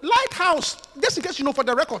if with Lighthouse, just in case you know for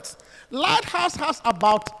the records, Lighthouse has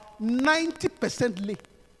about 90% lay.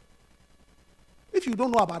 If you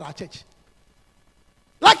don't know about our church.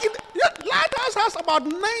 Lighthouse has about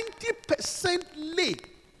 90% lay.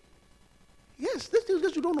 Yes, this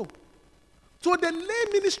you don't know. So the lay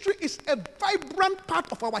ministry is a vibrant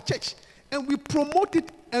part of our church. And we promote it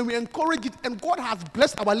and we encourage it. And God has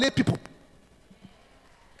blessed our lay people.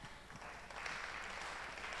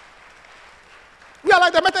 We are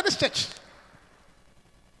like the Methodist church.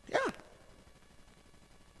 Yeah.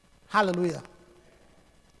 Hallelujah.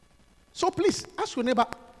 So please, ask your neighbor,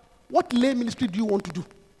 what lay ministry do you want to do?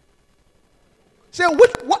 Say,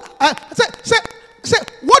 what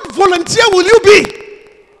volunteer will you be?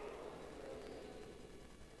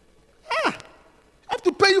 I have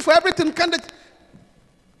to pay you for everything, can't it?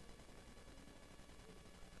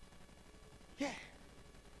 Yeah.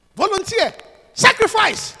 Volunteer.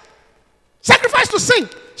 Sacrifice. Sacrifice to sing.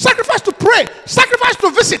 Sacrifice to pray. Sacrifice to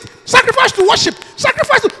visit. Sacrifice to worship.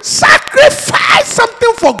 Sacrifice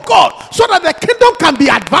something for God so that the kingdom can be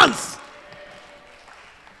advanced.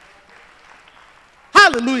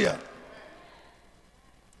 Hallelujah.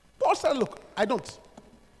 Paul said, look, I don't.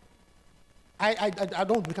 I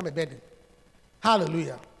don't become a burden.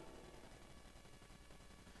 Hallelujah.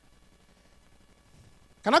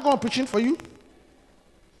 Can I go on preaching for you?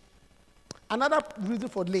 Another reason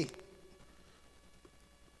for lay.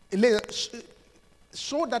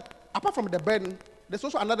 So that, apart from the burden, there's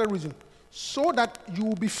also another reason. So that you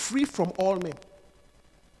will be free from all men.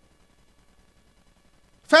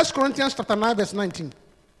 1 Corinthians chapter 9, verse 19.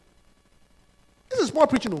 This is Paul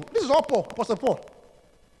preaching. This is all Paul, Apostle Paul.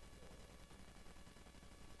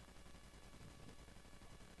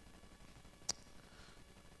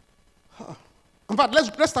 In fact,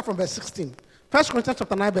 let's start from verse 16. 1 Corinthians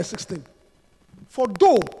chapter 9, verse 16. For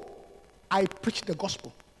though I preach the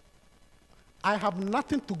gospel, I have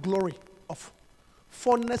nothing to glory of.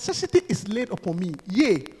 For necessity is laid upon me.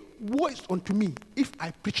 Yea, woe is unto me if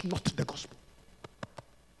I preach not the gospel.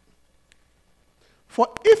 For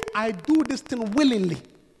if I do this thing willingly,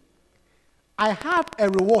 I have a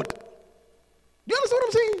reward. Do you understand what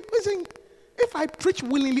I'm saying? I'm saying, if I preach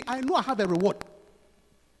willingly, I know I have a reward.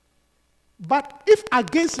 But if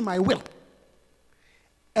against my will,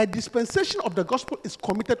 a dispensation of the gospel is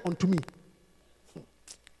committed unto me,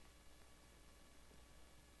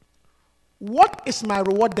 what is my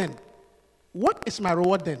reward then? What is my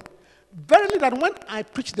reward then? Verily that when I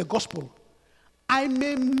preach the gospel, I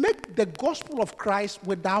may make the gospel of Christ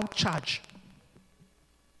without charge.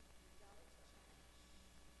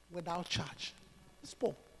 Without charge. It's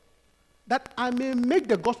Paul. That I may make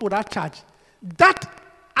the gospel without charge. That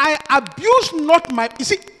I abuse not my, you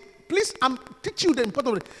see, please, I'm teaching you the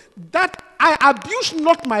important of it. That I abuse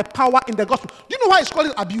not my power in the gospel. Do you know why it's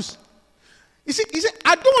called abuse? You see,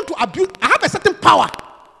 I don't want to abuse, I have a certain power.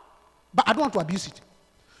 But I don't want to abuse it.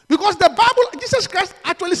 Because the Bible, Jesus Christ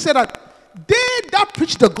actually said that they that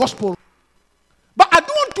preach the gospel, but I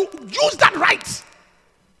don't want to use that right. It's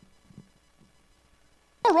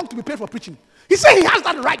not wrong to be paid for preaching. He said he has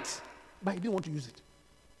that right, but he didn't want to use it.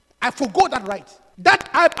 I forgo that right. That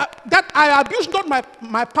I abuse not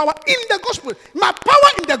my power in the gospel. My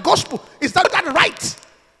power in the gospel is that right.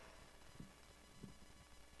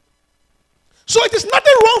 So it is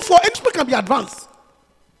nothing wrong for any people can be advanced.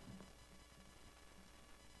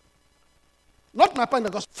 Not my power in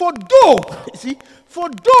the gospel. For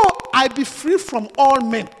though I be free from all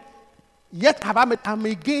men, yet I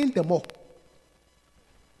may gain them all.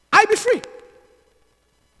 I be free.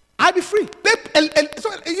 I be free. So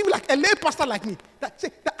even like a lay pastor like me, that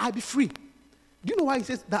say that I be free. Do you know why he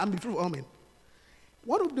says that I'm free from all men?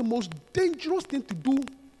 One of the most dangerous things to do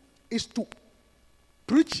is to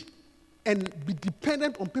preach and be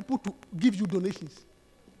dependent on people to give you donations.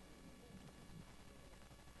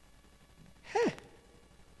 Hey,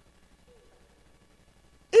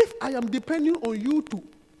 if I am depending on you to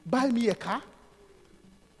buy me a car,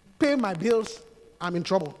 pay my bills, I'm in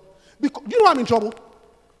trouble. Because, you know why I'm in trouble?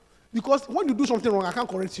 Because when you do something wrong, I can't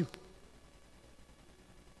correct you.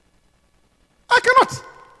 I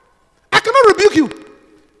cannot rebuke you.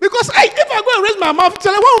 Because if I go and raise my mouth,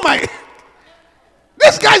 tell them, what am I?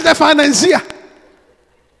 This guy's the financier.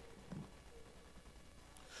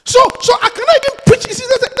 So I cannot even preach. You see,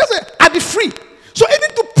 I be free. So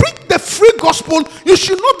even to preach the free gospel, you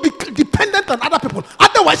should not be dependent on other people.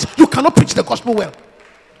 Otherwise, you cannot preach the gospel well.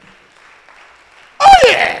 Oh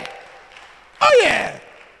yeah. Oh yeah.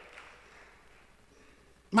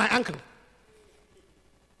 My uncle.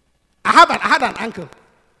 I had an uncle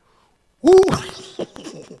who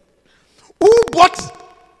bought,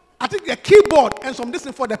 I think, a keyboard and some this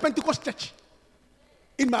for the Pentecost church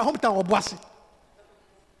in my hometown of Boise.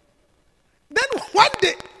 Then one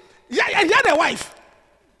day, he had a wife.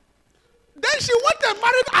 Then she went and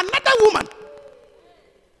married another woman.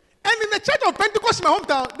 And in the church of Pentecost in my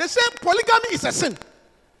hometown, they say polygamy is a sin.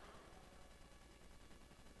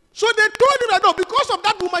 So they told him that no, because of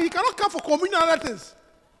that woman, he cannot come for communion and other things.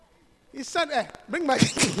 He said, bring my...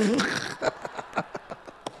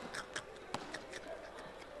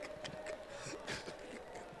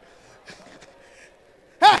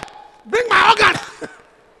 bring my organ.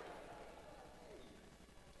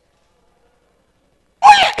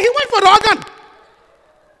 Oh yeah, he went for the organ.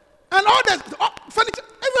 And all the furniture.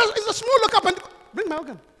 It's a small local and bring my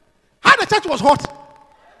organ. How the church was hot.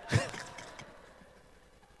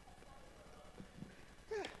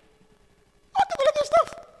 All the little stuff.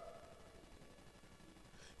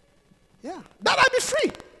 Yeah. That I'll be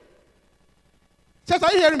free. Church,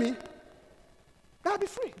 are you hearing me? That I'll be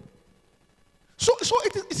free. So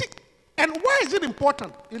it is, you see, and why is it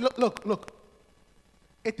important? Look.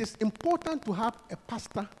 It is important to have a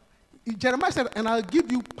pastor. Jeremiah said, and I'll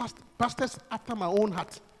give you pastors after my own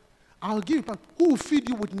heart. I'll give you who will feed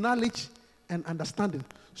you with knowledge and understanding.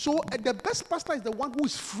 So the best pastor is the one who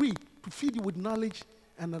is free to feed you with knowledge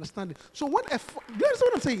and understanding. So do you understand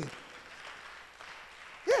what I'm saying?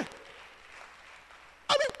 Yeah.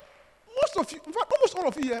 I mean, most of you, in fact, almost all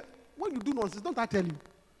of you here, when you do nonsense, don't I tell you?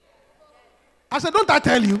 I said, don't I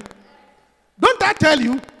tell you? Don't I tell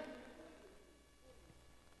you?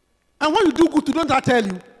 And when you do good, don't I tell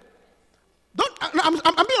you? I'm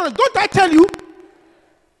being honest. Don't I tell you?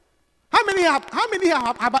 How many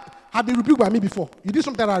have been rebuked by me before? You did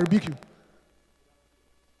something, I rebuke you.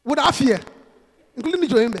 Without fear, including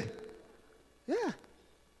Joembe. Yeah.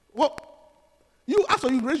 Well, you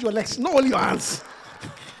after you raise your legs, not only your hands.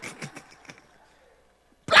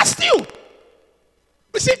 Blast you.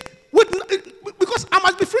 You see, because I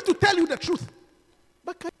must be free to tell you the truth.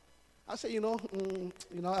 But I say,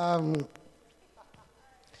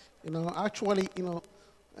 actually,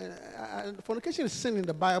 fornication is sin in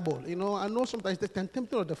the Bible. I know sometimes the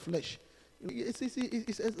temptation of the flesh.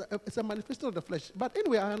 It's a manifestation of the flesh. But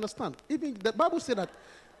anyway, I understand. Even the Bible said that.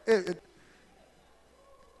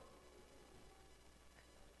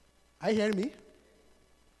 Are you hearing me?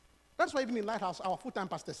 That's why even in Lighthouse, our full-time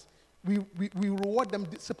pastors, we reward them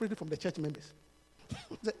separately from the church members.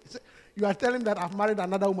 You are telling that I've married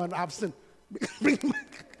another woman, I've sinned.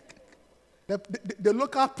 The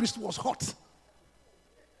local priest was hot.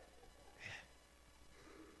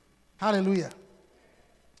 Hallelujah.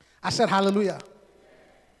 I said hallelujah.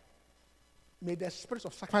 May the spirit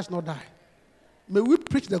of sacrifice not die. May we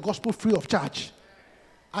preach the gospel free of charge.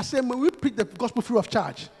 I said, may we preach the gospel free of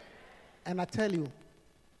charge. And I tell you,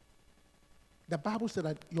 the Bible said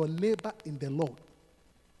that your labor in the Lord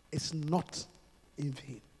is not in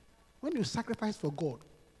vain. When you sacrifice for God,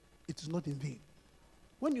 it is not in vain.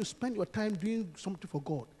 When you spend your time doing something for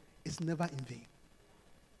God, it's never in vain.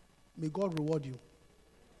 May God reward you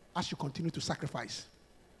as you continue to sacrifice.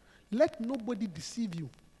 Let nobody deceive you.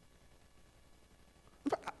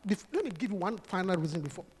 In fact, let me give you one final reason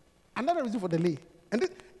before. Another reason for the lay. And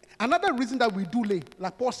another reason that we do lay,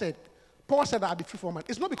 like Paul said that I'll be free from man.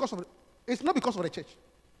 It's not because of the church.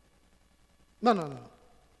 No.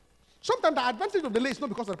 Sometimes the advantage of the lay is not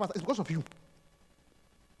because of the pastor, it's because of you.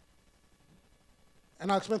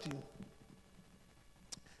 And I'll explain to you.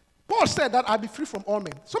 Paul said that I'll be free from all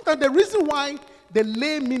men. Sometimes the reason why the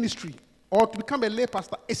lay ministry or to become a lay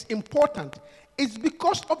pastor is important is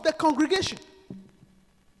because of the congregation.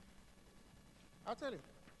 I'll tell you.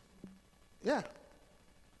 Yeah.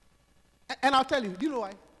 And I'll tell you, do you know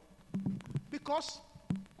why? Because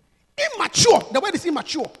immature, the word is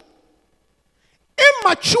immature.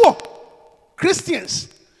 Immature Christians,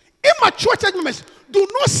 immature church members do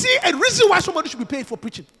not see a reason why somebody should be paid for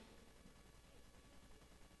preaching.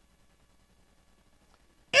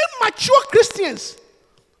 Immature Christians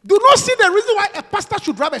do not see the reason why a pastor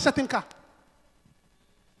should drive a certain car.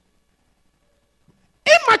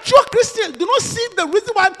 Immature Christians do not see the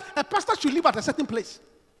reason why a pastor should live at a certain place.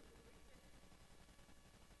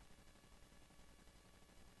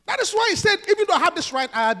 That is why he said, even though I have this right,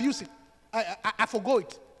 I abuse it. I forgo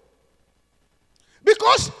it.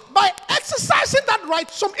 Because by exercising that right,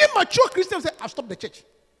 some immature Christians say, I've stopped the church.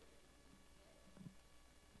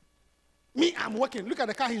 Me, I'm working. Look at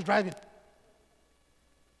the car he's driving.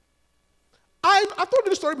 I told you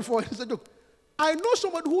this story before. It's a joke. I know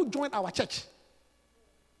somebody who joined our church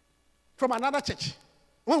from another church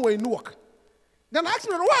when we were in Newark. Then I asked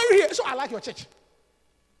him, why are you here? So I like your church.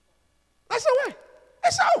 I said, why? I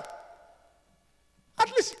said, oh. At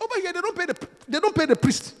least over here they don't pay the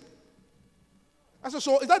priest. I said,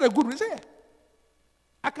 so is that a good reason? Yeah.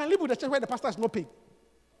 I can live with a church where the pastor is not paid.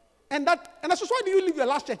 And I said, so why do you leave your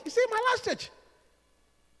last church? He said, my last church.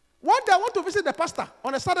 One day I want to visit the pastor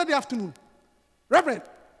on a Saturday afternoon. Reverend,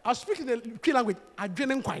 I was speaking the Cree language. I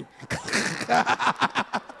didn't quite.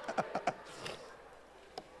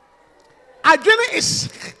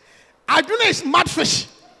 Adrenaline is mad fish.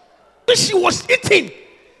 Which he was eating.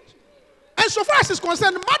 And so far as it's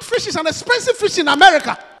concerned, mad fish is an expensive fish in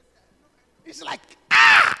America. It's like,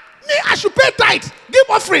 me, I should pay tithe, give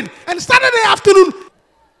offering, and Saturday afternoon.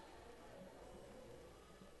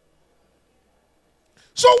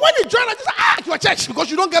 So when you join, I just your church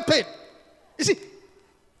because you don't get paid. You see,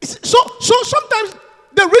 so sometimes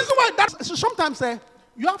the reason why sometimes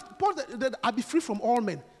you have to pause. I'll be free from all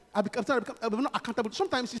men. I'll become not accountable.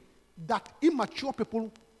 Sometimes it's that immature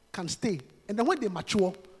people can stay, and then when they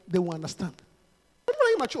mature, they will understand. People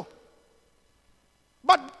are immature,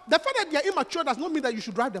 but the fact that they are immature does not mean that you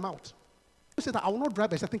should drive them out. You say that I will not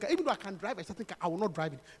drive a certain car, even though I can drive a certain car, I will not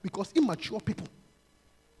drive it because immature people.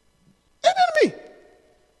 Even me,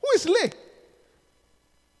 who is lay.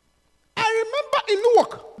 I remember in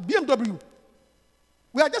Newark, BMW.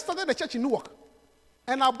 We had just started the church in Newark,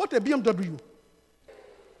 and I bought a BMW.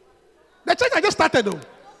 The church I just started though.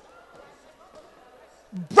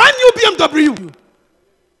 Brand new BMW.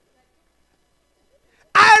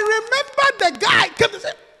 I remember the guy came and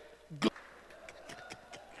said,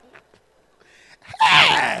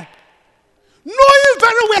 hey, knowing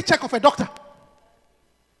very well check of a doctor.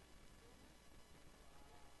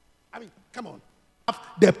 I mean, come on.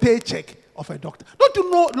 The paycheck of a doctor. Don't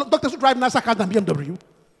you know doctors who drive nicer cars than BMW?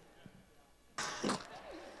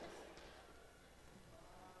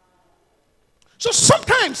 So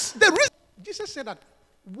sometimes the reason Jesus said that,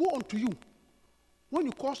 woe unto you when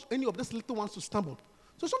you cause any of these little ones to stumble.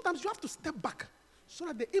 So sometimes you have to step back so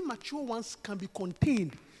that the immature ones can be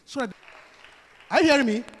contained. So that, are you hearing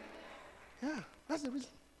me? Yeah, that's the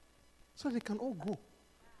reason. So they can all grow.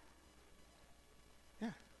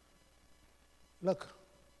 Yeah. Look,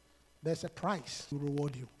 there's a price to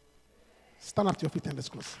reward you. Stand up to your feet and let's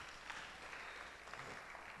close.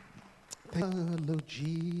 Follow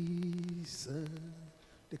Jesus.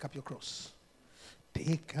 Take up your cross.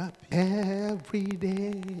 Take up every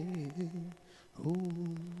day. Oh.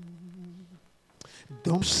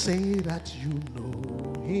 Don't say that you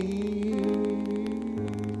know him.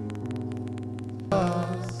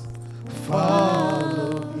 Just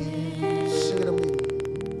follow him. Sing it with me.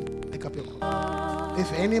 Take up your cross.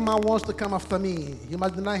 If any man wants to come after me, he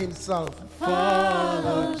must deny himself.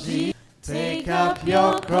 Follow Jesus. Take up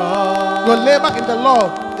your cross. Your labor in the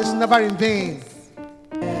Lord is never in vain.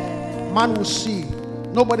 Man will see.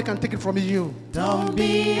 Nobody can take it from you. Don't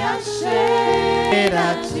be ashamed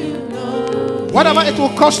that you know. Whatever it will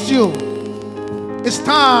cost you, it's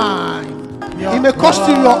time It may cost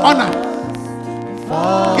you your honor.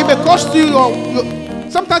 It may cost you your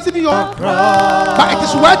sometimes even your, but it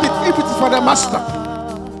is worth it if it is for the master.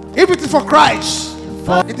 If it is for Christ,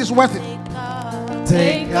 it is worth it.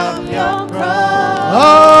 Take up your cross.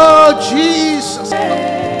 Oh, Jesus.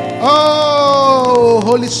 Oh,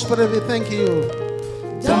 Holy Spirit, we thank you.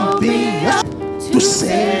 Don't be ashamed to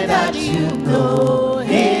say that you know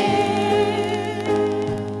Him.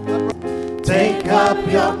 Take up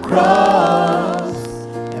your cross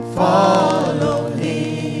and follow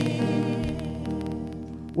Him.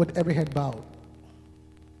 With every head bowed.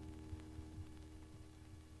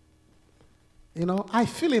 You know, I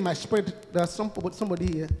feel in my spirit there's somebody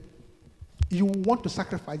here. You want to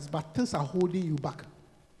sacrifice, but things are holding you back.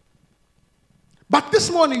 But this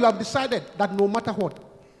morning you have decided that no matter what,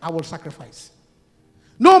 I will sacrifice.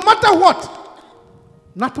 No matter what,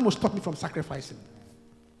 nothing will stop me from sacrificing.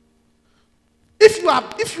 If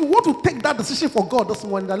you want to take that decision for God this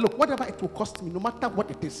morning, that look, whatever it will cost me, no matter what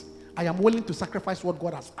it is, I am willing to sacrifice what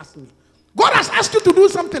God has asked me. God has asked you to do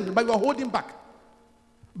something, but you are holding back.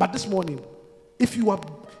 But this morning, if you are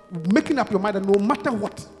making up your mind that no matter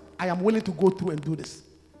what, I am willing to go through and do this.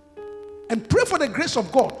 And pray for the grace of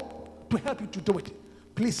God to help you to do it.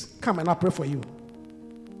 Please come and I'll pray for you.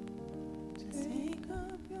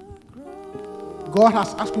 God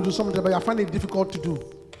has asked you to do something, but you are finding it difficult to do.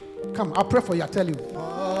 Come, I'll pray for you, I tell you.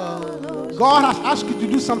 God has asked you to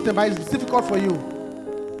do something, but it's difficult for you.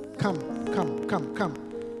 Come.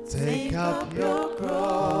 Take up your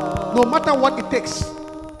cross. No matter what it takes.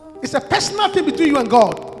 It's a personal thing between you and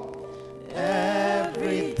God.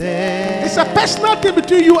 Every day. It's a personal thing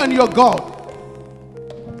between you and your God.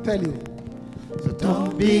 I tell you. So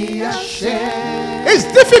don't be ashamed. It's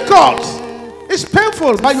difficult. It's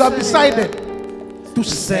painful, but you have decided to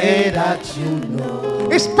Say that you know.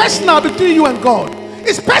 It's personal between you and God.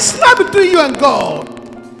 It's personal between you and God.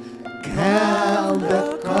 Count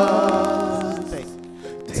the cost.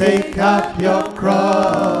 Take up your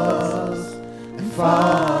cross and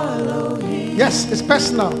follow Him. Yes, it's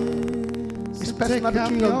personal. It's personal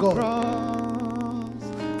between you and God.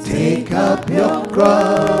 Take up your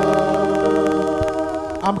cross.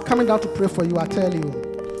 I'm coming down to pray for you, I tell you.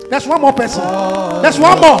 There's one more person. There's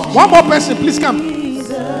one more person. Please come.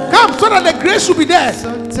 Come so that the grace will be there.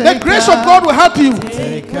 The grace of God will help you.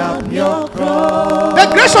 Take up your cross. The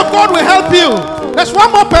grace of God will help you. There's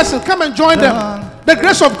one more person. Come and join them. The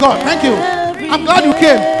grace of God. Thank you. I'm glad you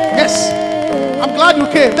came. Yes. I'm glad you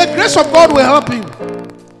came. The grace of God will help you.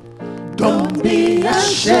 Don't be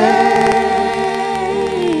ashamed.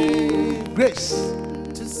 Grace.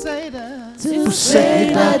 To say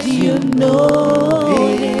that you know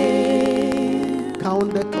Him.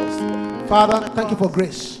 Count the cost. Father, thank you for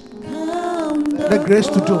grace. The grace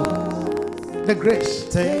to do. The grace.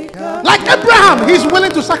 Take up. Like Abraham, he's willing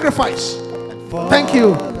to sacrifice. Thank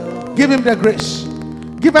you. Give him the grace.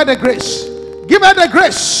 Give her the grace. Give her the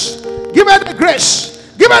grace. Give her the grace.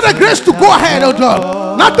 Give her the grace to go ahead, oh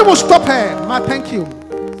God. Nothing will stop her. Ma, thank you.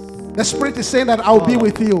 The Spirit is saying that I will be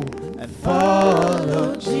with you. And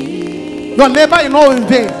follow Jesus. Your labor is not in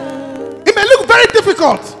vain. It may look very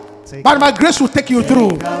difficult, but my grace will take you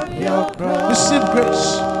through. Receive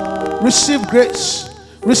grace. Receive grace.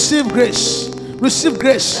 Receive grace. Receive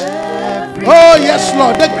grace. Oh, yes,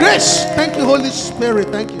 Lord. The grace. Thank you, Holy Spirit.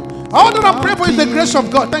 Thank you. All that I'm praying for is the grace of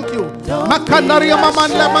God. Thank you. Your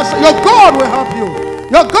God will help you.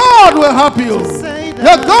 Your God will help you.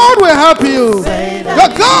 Your God will help you. Your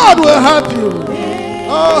God will help you.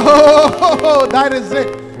 Oh, that is it.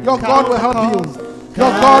 Your God will help you. Your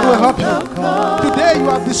God will help you. Today you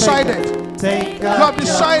have decided. You have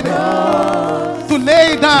decided to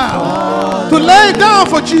lay down. To lay down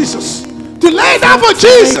for Jesus. To lay down for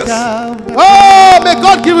Jesus. Oh, may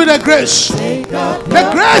God give you the grace. The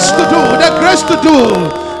grace to do. The grace to do.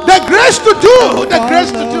 The grace to do. The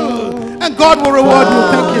grace to do. And God will reward you.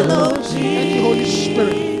 Thank you. Thank you, Holy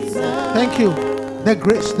Spirit. Thank you. The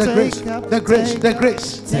grace. The grace. The grace. The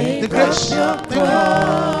grace. The grace. Thank you.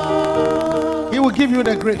 He will give you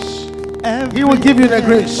the grace. He will give you the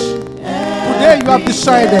grace. Today you have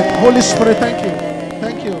decided. Holy Spirit, thank you.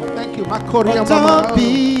 Thank you. Thank you.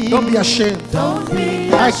 Don't be ashamed.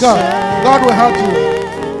 My God. God will help you.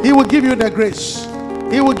 He will give you the grace.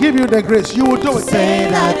 He will give you the grace. You will do it.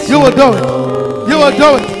 You will do it. You will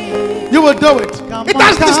do it. You will do it. It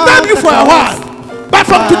has disturbed you for a while. But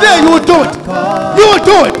from today you will do it. You will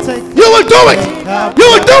do it. You will do it. You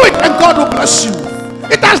will do it and God will bless you.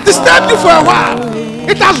 It has disturbed you for a while.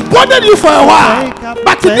 It has bothered you for a while.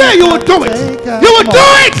 But today you will do it. You will do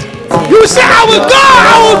it. You will say, I will go.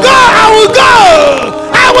 I will go. I will go.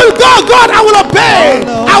 I will go. God, I will obey.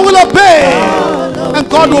 I God will obey. And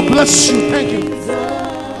God will bless you. Thank you.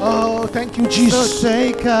 Oh, thank you, Jesus.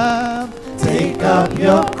 So take up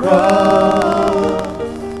your cross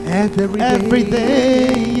every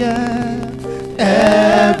day, yeah.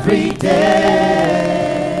 Every day.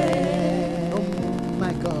 Oh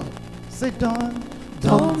my God. Say,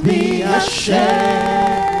 don't be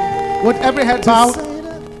ashamed. With every head bowed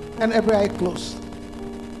and every eye closed.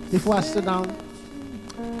 Before I sit down,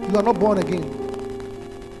 you are not born again.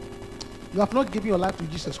 You have not given your life to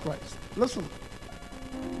Jesus Christ. Listen.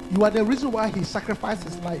 You are the reason why he sacrificed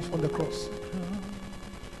his life on the cross.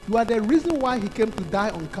 You are the reason why he came to die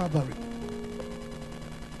on Calvary.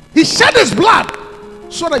 He shed his blood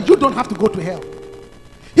so that you don't have to go to hell.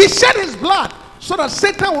 He shed his blood so that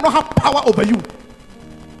Satan will not have power over you.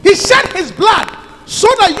 He shed his blood so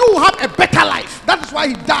that you will have a better life. That is why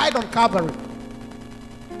he died on Calvary.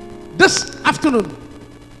 This afternoon,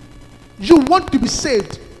 you want to be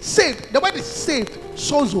saved. Saved. The word is saved.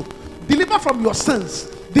 Sozo. Deliver from your sins.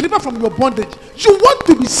 Deliver from your bondage. You want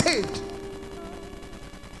to be saved.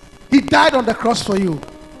 He died on the cross for you.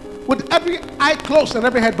 With every eye closed and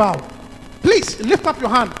every head bowed. Please lift up your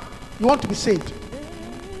hand. You want to be saved.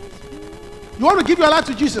 You want to give your life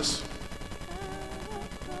to Jesus.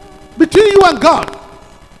 Between you and God.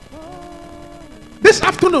 This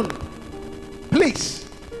afternoon, please,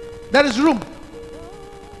 there is room.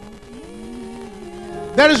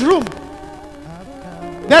 There is room.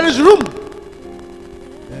 There is room.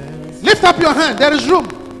 Lift up your hand. There is room.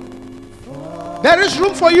 There is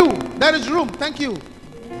room for you. There is room. Thank you.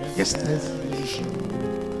 Yes.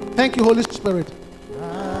 Thank you, Holy Spirit.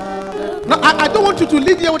 No, I don't want you to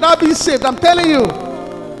leave here without being saved. I'm telling you.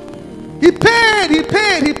 He paid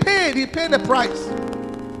the price.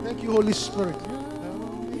 Thank you, Holy Spirit.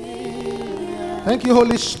 Thank you,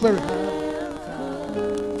 Holy Spirit.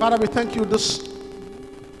 Father, we thank you this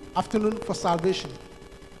afternoon for salvation.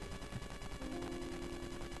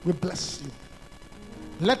 We bless you.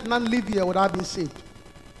 Let none leave here without being saved.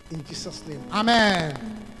 In Jesus' name. Amen.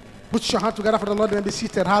 Put your hand together for the Lord and be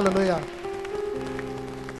seated. Hallelujah.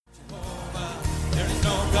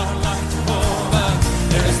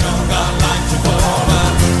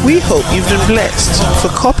 We hope you've been blessed. For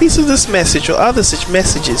copies of this message or other such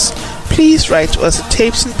messages, please write to us at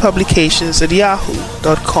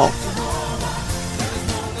tapesandpublications@yahoo.com.